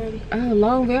back Saturday. Oh,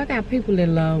 Longview. I got people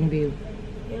in Longview.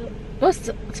 Yep. What's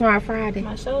tomorrow, Friday?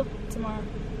 My show tomorrow.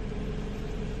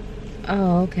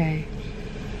 Oh, okay.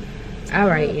 All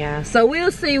right, y'all. So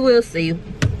we'll see.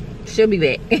 She'll be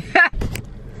back.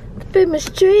 Be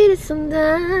mistreated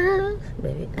sometimes.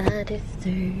 Maybe I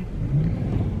deserve.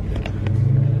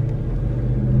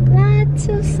 Lied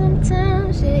to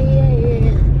sometimes.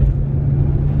 Yeah.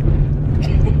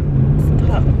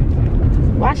 Stop.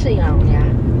 Why she on,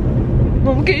 y'all?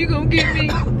 Mama, can you come get me?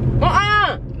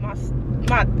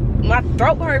 My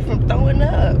throat hurt from throwing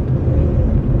up.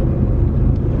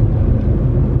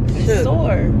 It's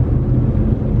sore.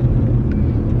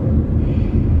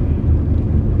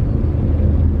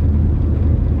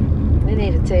 We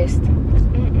need a test.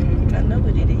 I know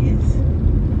what it is.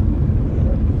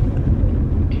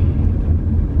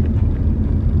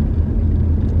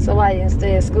 So why you didn't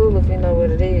stay at school if you know what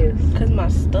it is? Cause my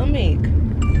stomach.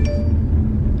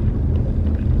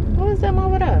 What was that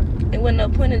over there? It wasn't no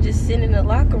point of just sitting in the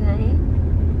locker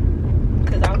room.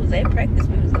 Cause I was at practice.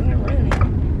 We was going running.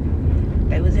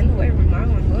 They was in the weight room. I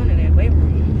wasn't going in that weight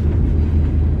room.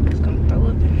 I was gonna throw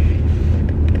up.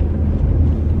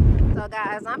 So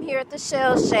guys, I'm here at the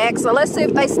Shell Shack. So let's see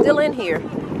if they still in here.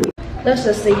 Let's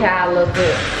just see how I look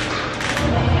good.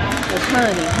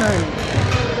 Honey.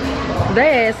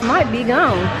 Their ass might be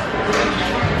gone.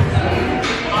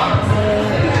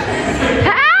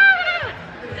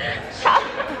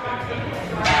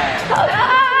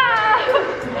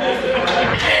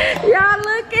 Y'all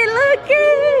looky.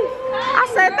 I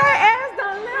said that ass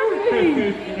don't let me.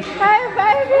 Hey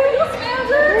baby, you smell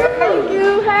good. Thank you.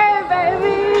 Hey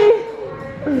baby.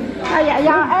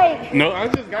 Y'all ate? No, I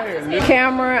just got here.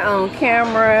 Camera on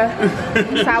camera.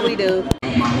 That's how we do.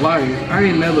 My life, I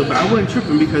ain't never, but I wasn't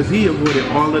tripping because he avoided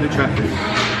all of the traffic.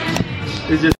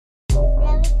 It's just.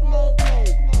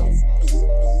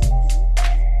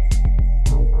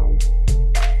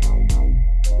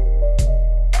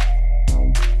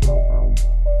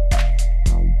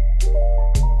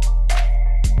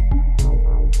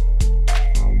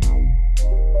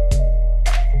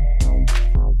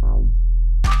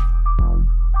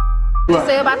 What you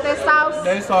say about that sauce?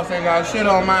 That sauce ain't got shit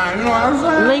on mine, you know what I'm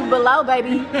saying? Link below,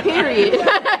 baby. Period.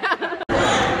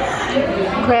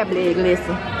 Crab leg,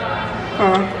 listen.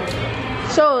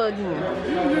 Show it again.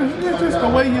 That's just the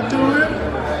way you do it.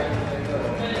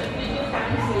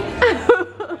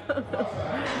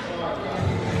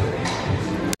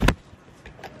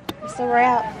 It's a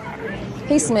wrap.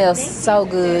 He smells so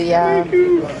good, y'all. Thank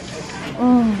you.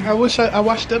 I wish I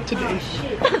washed up today.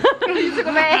 You took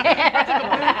a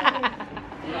bath.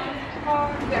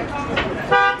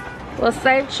 Well,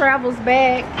 safe travels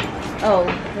back. Oh,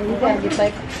 you gotta get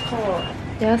back car.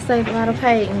 Yeah, safe out of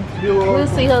Peyton. We'll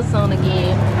see her soon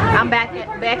again. I'm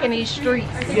back in these streets.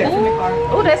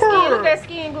 Oh, that skin, look, that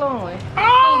skin glowing.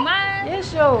 Oh, mine?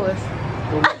 It's yours.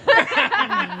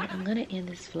 I'm gonna end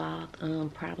this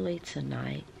vlog probably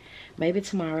tonight. Maybe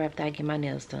tomorrow after I get my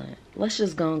nails done. Let's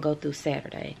just go through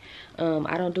Saturday.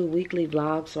 I don't do weekly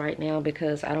vlogs right now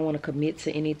because I don't want to commit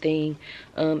to anything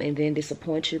and then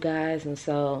disappoint you guys. And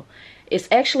so it's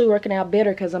actually working out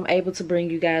better because I'm able to bring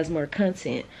you guys more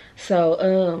content.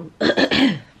 So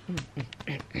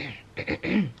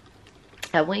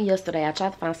I went yesterday. I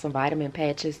tried to find some vitamin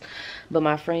patches, but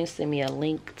my friend sent me a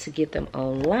link to get them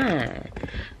online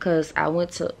because I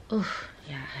went to yeah,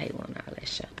 I hate one all that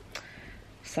shit.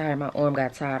 Sorry, my arm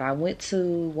got tired. I went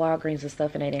to Walgreens and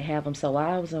stuff and they didn't have them. So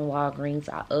while I was in Walgreens,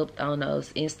 I upped on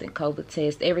those instant COVID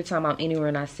tests. Every time I'm anywhere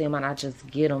and I see them, I just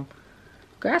get them.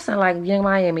 Girl, I sound like Young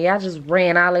Miami. I just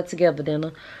ran all that together, didn't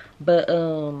I? But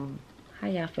how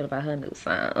y'all feel about her new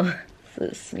sound?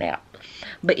 Snap.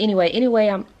 But anyway,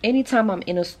 anytime I'm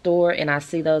in a store and I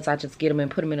see those, I just get them and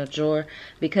put them in a drawer,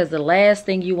 because the last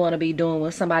thing you want to be doing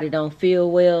when somebody don't feel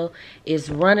well is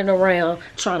running around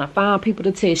trying to find people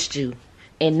to test you.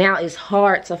 And now it's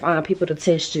hard to find people to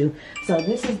test you. So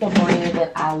this is the brand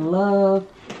that I love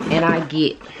and I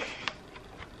get.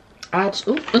 I'll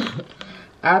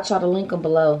try to link them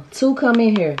below. 2 come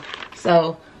in here.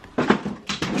 So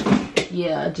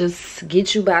yeah, just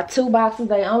get you about 2 boxes.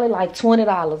 They only like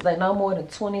 $20. They no more than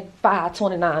 $25,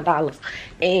 $29.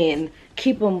 And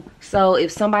keep them, so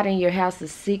if somebody in your house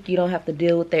is sick, you don't have to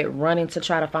deal with that running to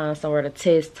try to find somewhere to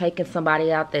test, taking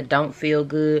somebody out that don't feel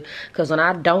good. Because when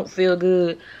I don't feel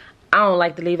good, I don't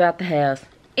like to leave out the house.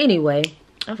 Anyway,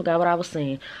 I forgot what I was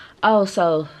saying. Oh,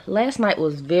 so last night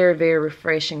was very, very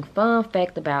refreshing. Fun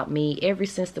fact about me, ever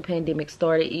since the pandemic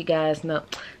started, you guys know,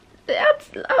 I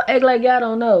act like y'all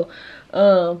don't know.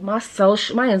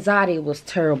 My anxiety was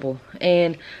terrible,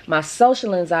 and my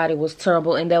social anxiety was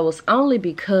terrible, and that was only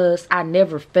because I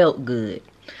never felt good.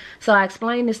 So I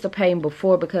explained this to Peyton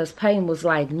before, because Peyton was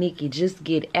like, Nikki, just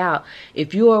get out.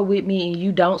 If you are with me and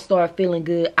you don't start feeling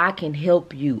good, I can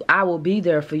help you. I will be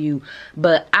there for you.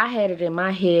 But I had it in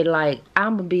my head like,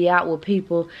 I'm going to be out with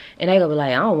people and they going to be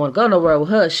like, I don't want to go nowhere with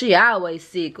her. She always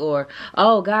sick. Or,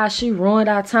 oh, gosh, she ruined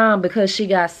our time because she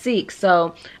got sick.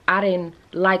 So I didn't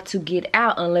like to get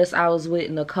out unless I was with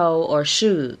Nicole or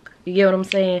Suge. You get what I'm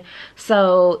saying?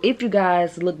 So if you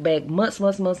guys look back months,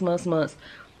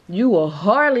 you will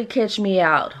hardly catch me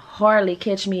out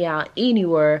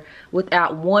anywhere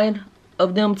without one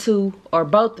of them two or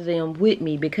both of them with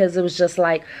me, because it was just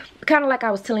like, kind of like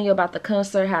I was telling you about the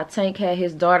concert, how Tank had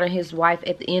his daughter and his wife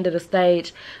at the end of the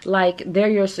stage. Like, they're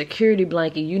your security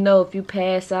blanket. You know, if you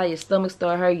pass out, your stomach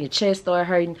start hurting, your chest start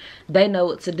hurting, they know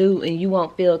what to do, and you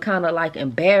won't feel kind of like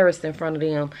embarrassed in front of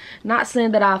them. Not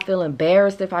saying that I feel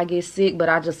embarrassed if I get sick, but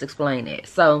I just explained it.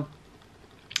 So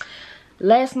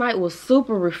last night was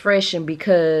super refreshing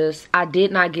because I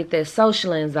did not get that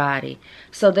social anxiety.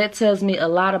 So that tells me a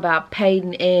lot about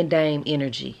Peyton and Dame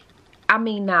energy. I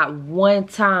mean, not one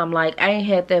time, like, I ain't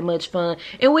had that much fun.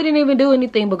 And we didn't even do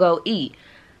anything but go eat.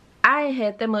 I ain't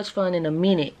had that much fun in a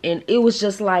minute. And it was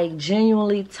just like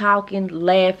genuinely talking,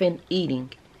 laughing,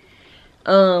 eating.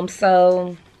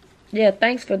 So yeah,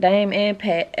 thanks for Dame and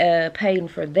Peyton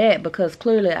for that, because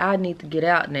clearly I need to get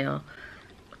out now.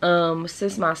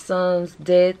 Since my son's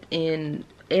death and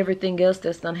everything else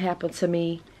that's done happened to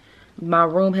me, my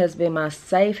room has been my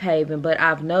safe haven, but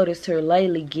I've noticed her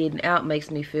lately getting out makes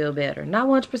me feel better. Not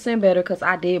 100% better, because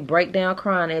I did break down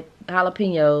crying at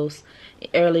Jalapenos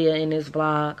earlier in this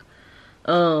vlog.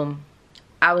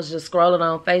 I was just scrolling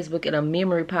on Facebook and a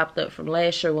memory popped up from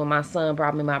last year when my son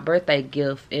brought me my birthday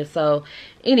gift. And so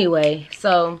anyway,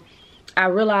 I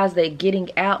realized that getting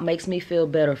out makes me feel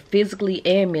better physically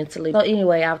and mentally. So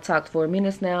anyway, I've talked for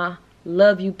minutes now.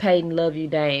 Love you, Peyton. Love you,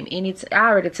 Dame. I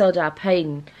already told y'all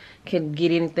Peyton can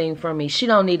get anything from me. She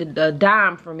don't need a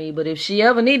dime from me, but if she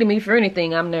ever needed me for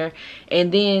anything, I'm there.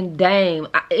 And then Dame,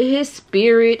 his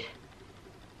spirit,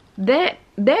 that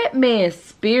man's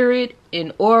spirit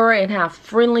and aura and how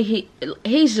friendly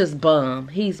he's just bum.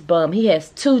 He's bum. He has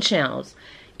 2 channels.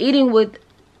 Eating with...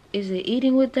 Is it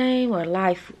Eating with Dame or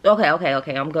Life? Okay,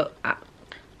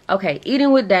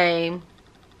 Eating with Dame,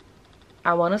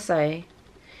 I want to say.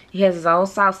 He has his own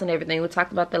sauce and everything. We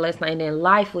talked about that last night. And then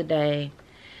Life with Dame.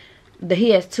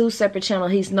 He has 2 separate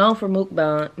channels. He's known for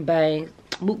mukbang.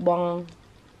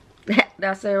 Did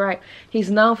I say it right? He's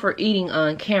known for eating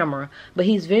on camera. But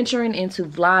he's venturing into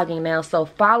vlogging now. So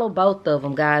follow both of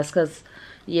them, guys. Because,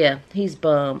 yeah, he's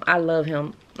bum. I love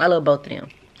him. I love both of them.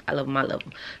 I love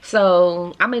them.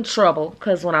 So I'm in trouble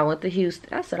because when I went to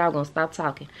Houston, I said I was going to stop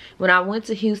talking. When I went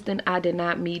to Houston, I did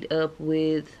not meet up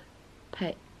with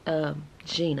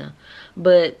Gina.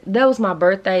 But that was my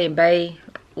birthday in Bay.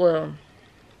 Well,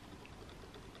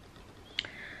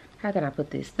 how can I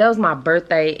put this? That was my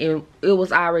birthday and it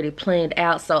was already planned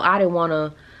out. So I didn't want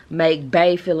to make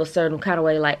Bay feel a certain kind of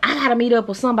way. Like, I got to meet up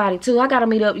with somebody too. I got to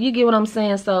meet up. You get what I'm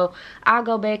saying? So I'll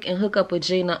go back and hook up with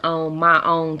Gina on my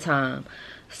own time.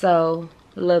 So,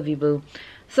 love you, boo.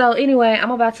 So, anyway,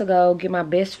 I'm about to go get my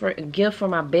gift for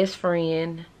my best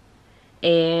friend.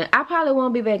 And I probably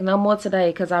won't be back no more today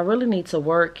because I really need to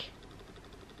work.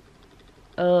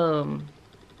 I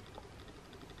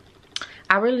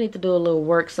really need to do a little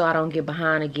work so I don't get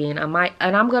behind again.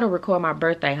 I'm going to record my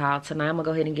birthday haul tonight. I'm going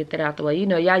to go ahead and get that out the way. You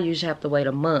know, y'all usually have to wait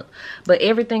a month. But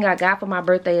everything I got for my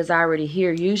birthday is already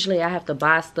here. Usually, I have to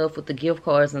buy stuff with the gift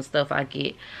cards and stuff I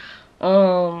get.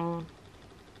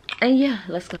 And yeah,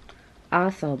 let's go.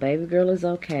 Also, baby girl is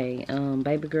okay.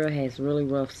 Baby girl has really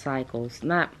rough cycles.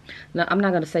 No, I'm not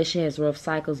going to say she has rough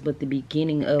cycles, but the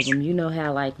beginning of them. You know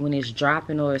how, like, when it's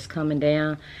dropping or it's coming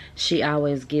down, she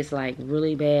always gets, like,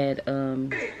 really bad, I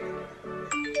don't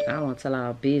want to tell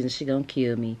her business. She going to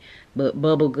kill me. But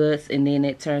bubble guts, and then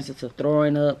it turns into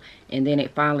throwing up, and then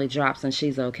it finally drops, and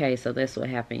she's okay. So that's what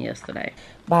happened yesterday.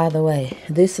 By the way,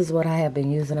 this is what I have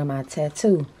been using on my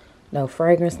tattoo. No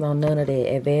fragrance, no none of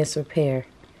that. Advanced Repair.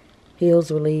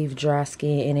 Heals, Relieve, Dry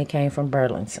Skin, and it came from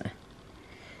Burlington.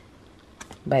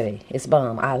 Baby, it's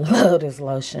bomb. I love this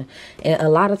lotion. And a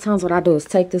lot of times what I do is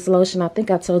take this lotion, I think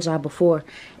I told y'all before,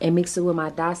 and mix it with my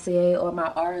Dossier or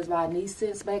my Ours by Nice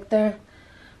scents back there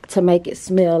to make it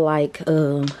smell like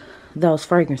those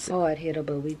fragrances. Hard hitter,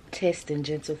 but we testing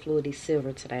Gentle Fluidity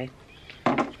Silver today.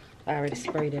 I already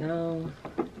sprayed it on.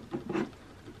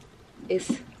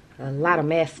 It's a lot of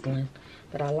masculine,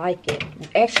 but I like it.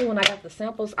 Actually, when I got the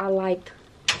samples, I liked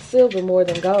silver more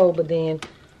than gold, but then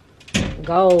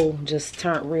gold just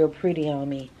turned real pretty on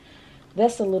me.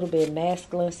 That's a little bit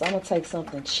masculine, so I'm gonna take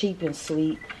something cheap and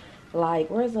sweet. Like,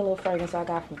 where's the little fragrance I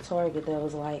got from Target that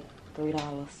was like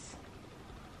 $3?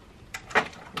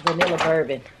 Vanilla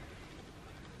bourbon.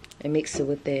 And mix it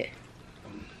with that.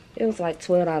 It was like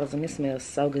 $12 and it smells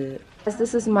so good.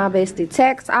 This is my bestie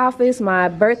tax office, my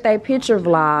birthday picture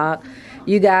vlog.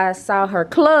 You guys saw her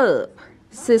club.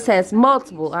 Sis has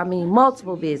multiple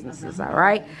businesses, all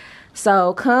right?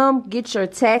 So come get your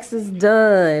taxes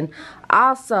done.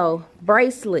 Also,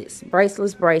 bracelets.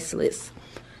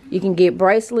 You can get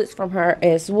bracelets from her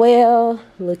as well.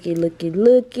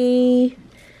 Looky.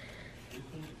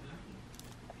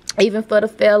 Even for the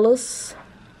fellas.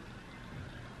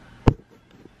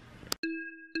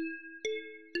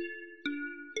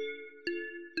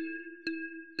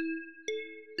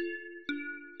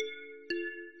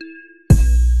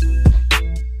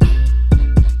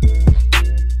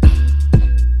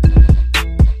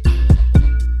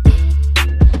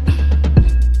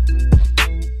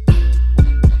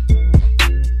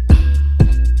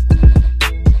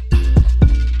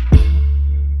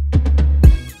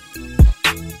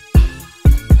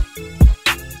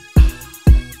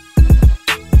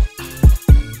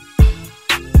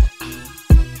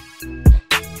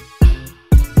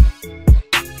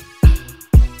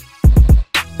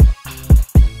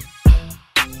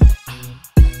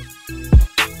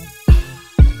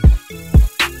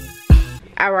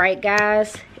 All right,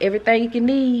 guys, everything you can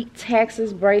need,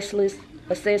 taxes, bracelets,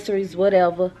 accessories,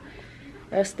 whatever.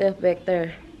 Let's step back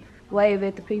there. Wave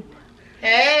at the people.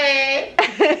 Hey!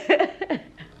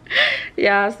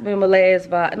 Y'all, it's been my last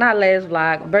vlog, not last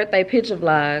vlog, birthday picture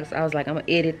vlogs. I was like, I'm gonna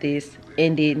edit this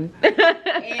and didn't.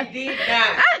 And did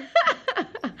not.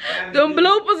 Them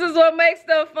bloopers is what makes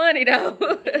stuff funny though.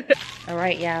 All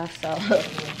right, y'all, so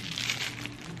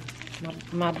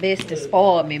my bestie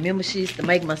spoiled me. Remember, she used to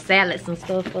make my salads and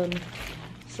stuff for me.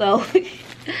 So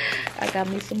I got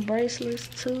me some bracelets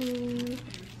too.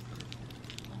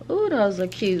 Ooh, those are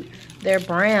cute. They're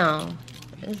brown.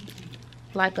 It's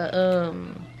like a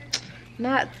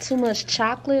not too much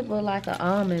chocolate, but like an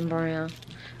almond brown.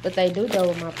 But they do go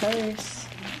with my purse.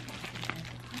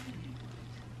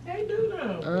 They do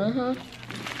though.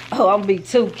 Oh, I'm gonna be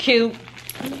too cute.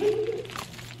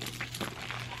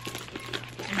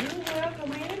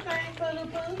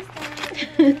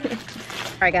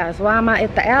 Alright guys, why am I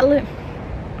at the outlet?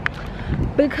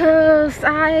 Because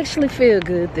I actually feel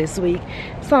good this week,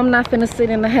 so I'm not finna sit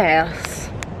in the house.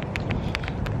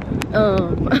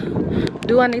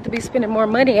 Do I need to be spending more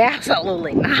money?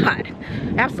 Absolutely not.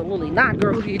 Absolutely not,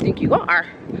 girl. Who do you think you are?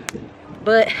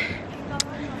 But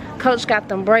Coach got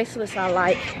them bracelets I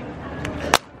like.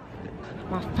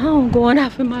 My phone going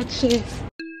off in my chest.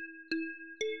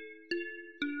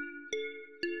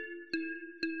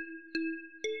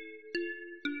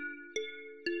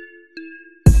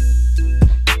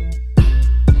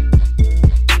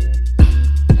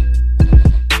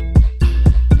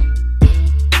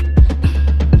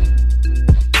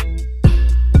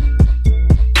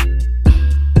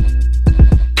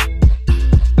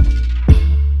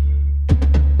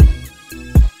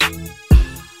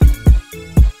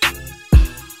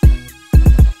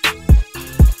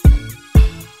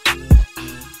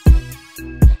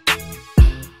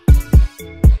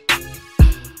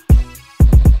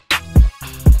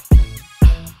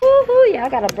 I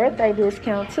got a birthday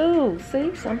discount too.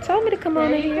 See, some told me to come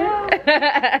on in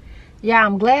here. Yeah,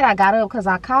 I'm glad I got up because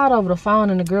I called over the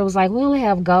phone and the girl was like, we only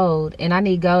have gold and I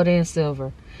need gold and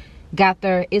silver. Got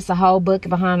there, it's a whole bucket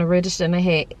behind the register and they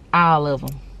had all of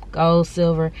them. Gold,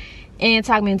 silver, and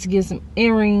talked me into getting some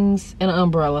earrings and an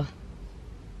umbrella.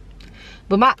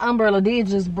 But my umbrella did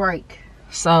just break.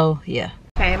 So, yeah.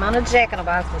 Came on a Jack in the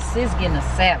Box, but sis getting a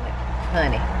salad,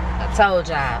 honey. I told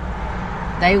y'all.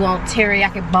 They want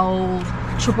teriyaki bowls,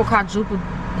 triple quadruple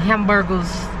hamburgers.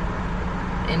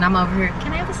 And I'm over here,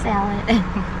 can I have a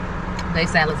salad? They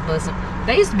salads busting.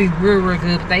 They used to be real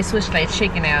good, but they switched their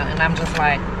chicken out. And I'm just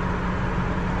like,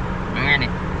 darn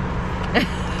it.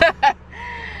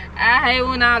 I hate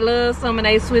when I love something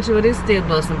and they switch it, but it's still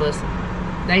busting.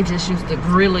 They just used to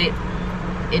grill it.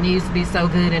 It used to be so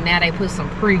good, and now they put some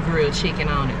pre-grilled chicken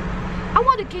on it. I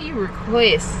wonder, can you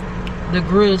request the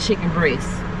grilled chicken breast?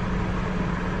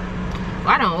 Well,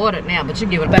 I don't order it now, but you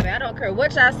give it, baby. I don't care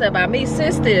what y'all say about me.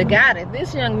 Sis still got it.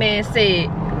 This young man said,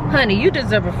 honey, you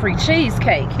deserve a free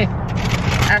cheesecake.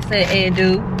 I said, and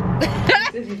dude.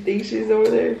 Did you think she's over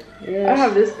there? Yeah. I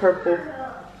have this purple.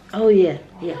 Oh, yeah.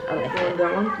 Yeah, I like You want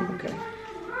that one? Okay.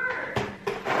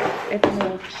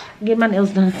 Get my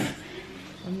nails done.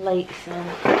 I'm late, so.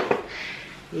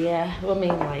 Yeah, I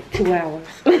mean like 2 hours.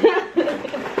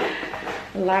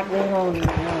 A lot going on in the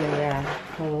morning, yeah.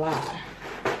 A lot.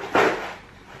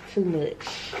 Too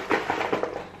much.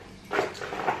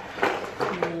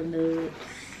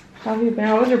 How have you been?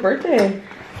 How was your birthday?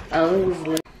 Oh, it was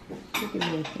lit. Look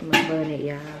at me in my bunny,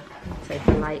 y'all. Take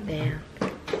the light down.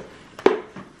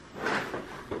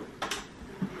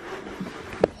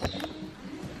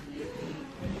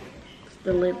 It's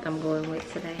the length I'm going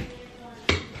with today.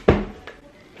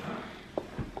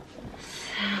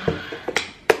 So,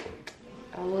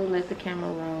 I will let the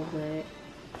camera roll, but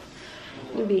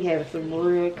we'll be having some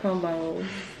real combos.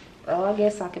 Oh, I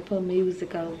guess I can put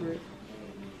music over it.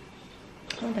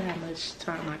 I wonder how much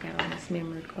time I got on this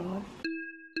memory card.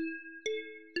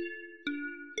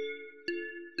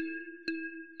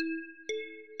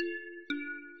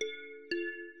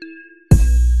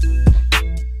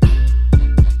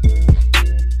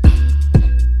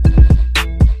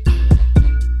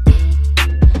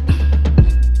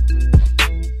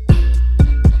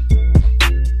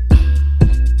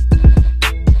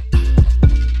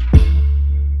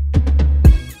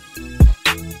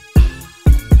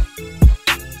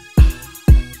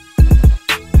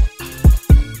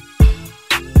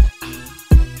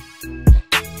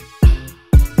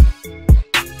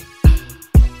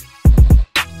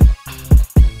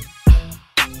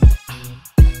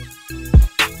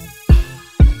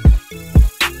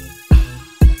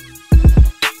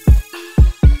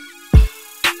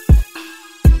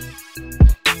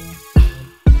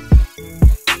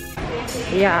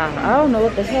 Yeah, I don't know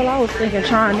what the hell I was thinking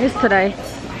trying this today.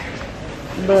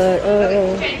 But,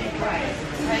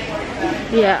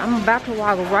 yeah, I'm about to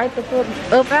walk right the fuck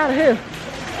up out of here.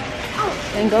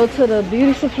 And go to the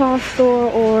beauty supply store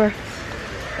or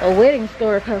a wedding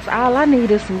store because all I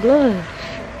need is some gloves.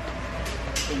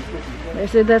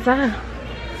 That's it, that's all.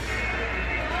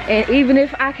 And even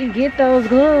if I can get those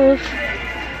gloves,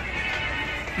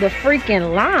 the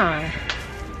freaking line.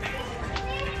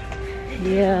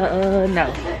 Yeah,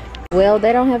 no. Well,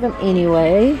 they don't have them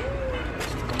anyway.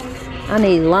 I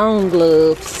need long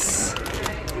gloves.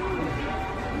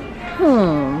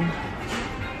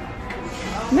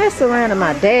 Mess around and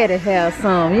my daddy has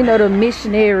some. You know, the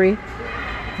missionary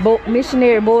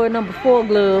boy number 4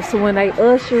 gloves. So when they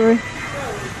ushering,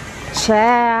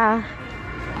 child.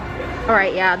 All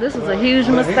right, y'all, this was a huge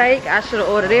mistake. I should have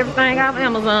ordered everything off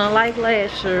Amazon like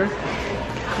last year.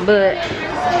 But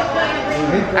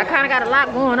I kind of got a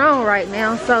lot going on right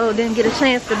now, so didn't get a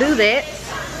chance to do that.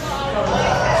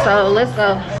 So let's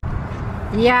go.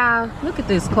 Y'all, look at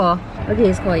this car. Look at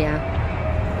this car, y'all.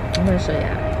 I'm gonna show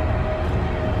y'all.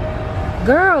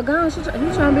 Girl, gone, you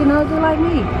trying to be nosy like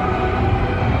me.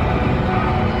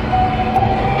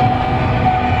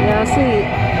 Y'all see it?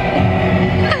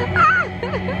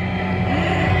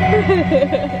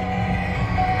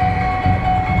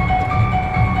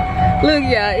 Look,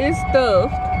 y'all, it's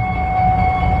stuffed.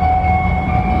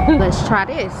 Let's try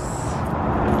this.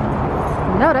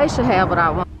 No, they should have what I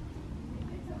want.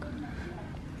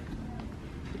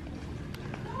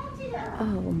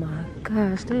 Oh my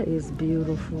gosh, that is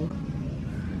beautiful.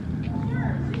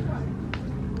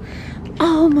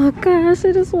 Oh my gosh,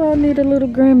 that is why I need a little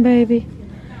grandbaby.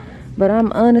 But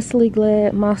I'm honestly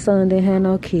glad my son didn't have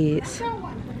no kids.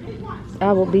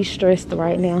 I will be stressed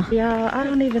right now. Y'all, I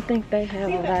don't even think they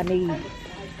have what I need.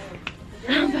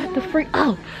 I'm about to freak.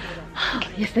 Oh,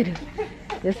 yes they do.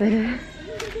 Yes they do.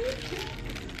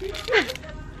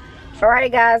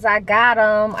 Alrighty guys, I got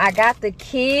them. I got the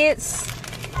kids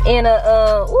in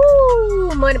a,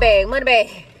 ooh, money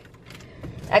bag.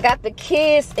 I got the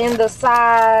kids in the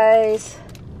size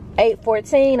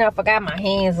 814. I forgot my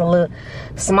hands a little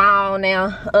small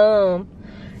now.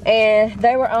 And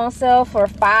they were on sale for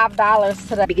 $5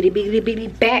 today.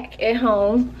 Biggity back at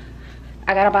home.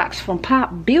 I got a box from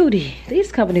Pop Beauty.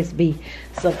 These companies be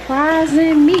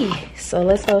surprising me. So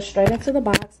let's go straight into the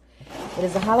box. It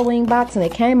is a Halloween box and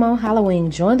it came on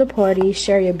Halloween. Join the party.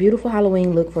 Share your beautiful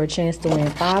Halloween look for a chance to win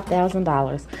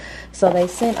 $5,000. So they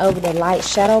sent over the light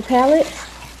shadow palette.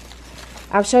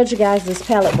 I've showed you guys this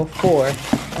palette before.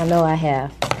 I know I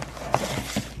have.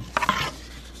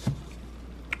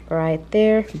 Right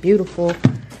there, beautiful.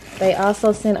 They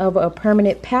also sent over a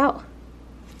permanent pout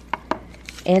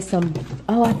and some,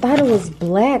 oh, I thought it was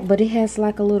black, but it has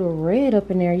like a little red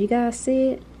up in there. You guys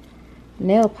see it?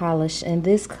 Nail polish, and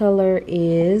this color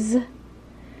is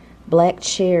black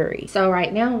cherry. So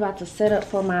right now I'm about to set up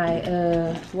for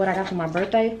my what I got for my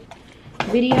birthday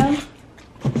video.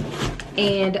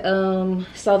 And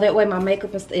so that way my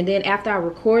makeup is, and then after I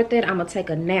record that, I'm gonna take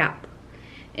a nap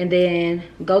and then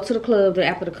go to the club. Then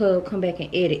after the club, come back and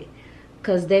edit.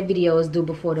 because that video is due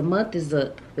before the month is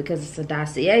up, because it's a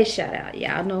dossier shout out.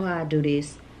 Y'all know how I do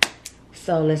this.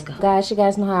 So let's go. Guys, you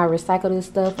guys know how I recycle this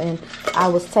stuff, and I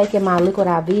was taking my liquid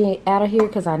IV out of here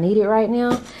because I need it right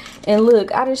now. And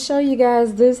look, I just show you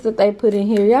guys this that they put in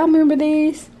here. Y'all remember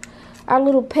these? Our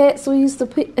little pets we used to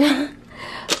put.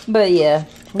 But yeah,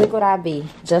 liquid IV.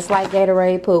 Just like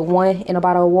Gatorade, put 1 in a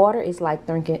bottle of water. It's like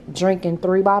drinking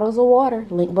 3 bottles of water.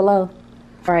 Link below.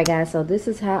 Alright guys, so this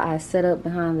is how I set up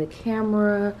behind the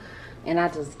camera. And I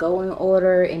just go in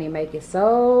order, and it make it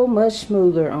so much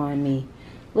smoother on me.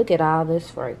 Look at all this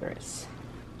fragrance.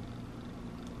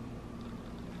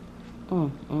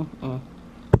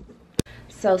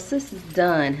 So sis is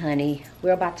done, honey.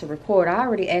 We're about to record. I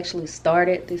already actually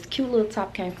started. This cute little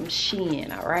top came from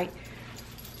Shein, alright?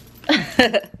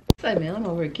 Say, man, I'm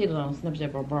over here kidding on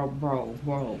Snapchat,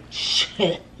 bro.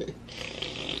 Shit.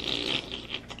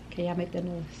 Can y'all make that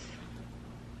noise?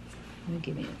 Let me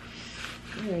get in.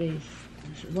 There it is.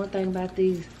 One thing about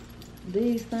these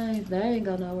things, they ain't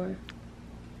go nowhere.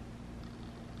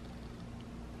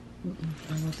 I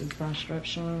want this bra strap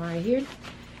showing right here.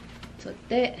 Took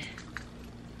that.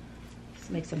 Let's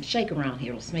make some shake around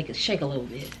here. Let's make it shake a little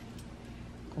bit.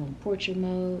 Go in portrait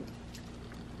mode.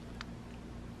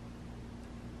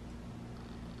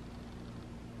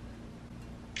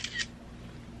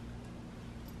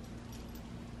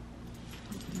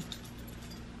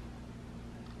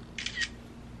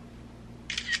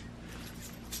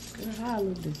 Good, how I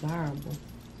look desirable.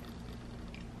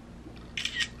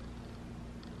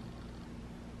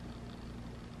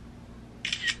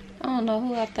 I don't know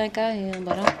who I think I am,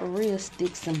 but I'm for real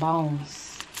sticks and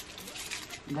bones.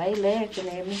 They laughing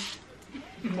at me.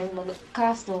 My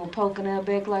costume poking out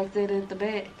back like that at the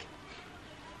back.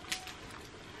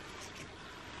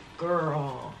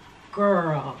 Girl.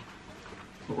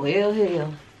 Well,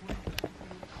 hell.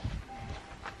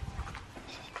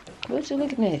 What you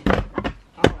looking at?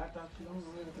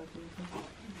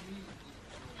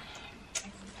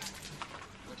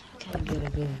 Can't get a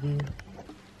good view.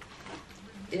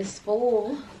 It's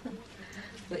full,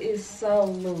 but it's so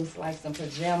loose, like some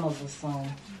pajamas or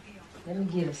something. Let me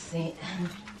get a scent.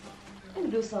 Let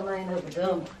me do something I ain't never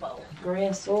done before.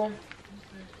 Grand Store,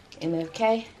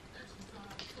 MFK.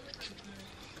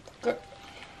 Girl.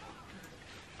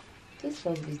 This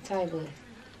supposed to be tight, but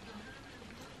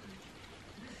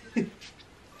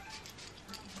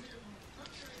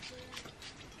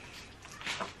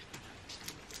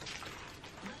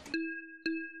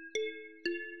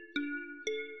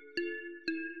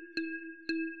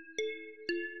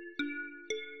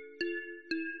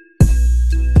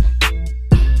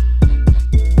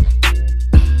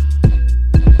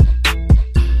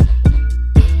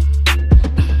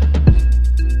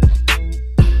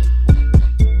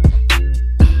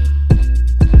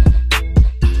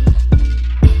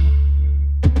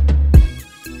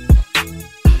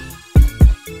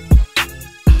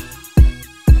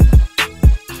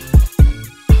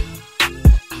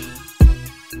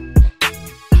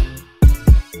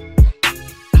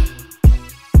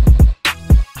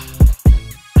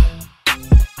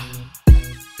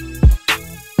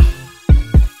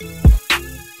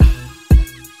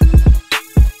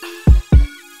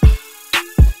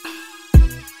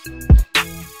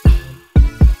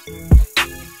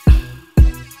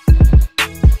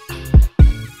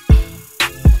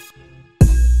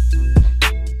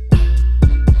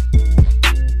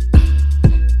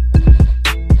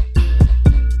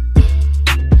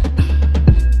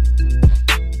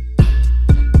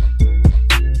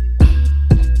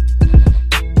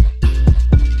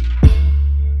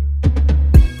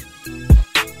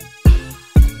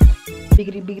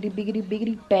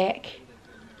biggity back,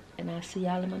 and I'll see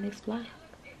y'all in my next vlog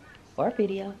or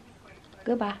video.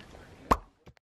 Goodbye.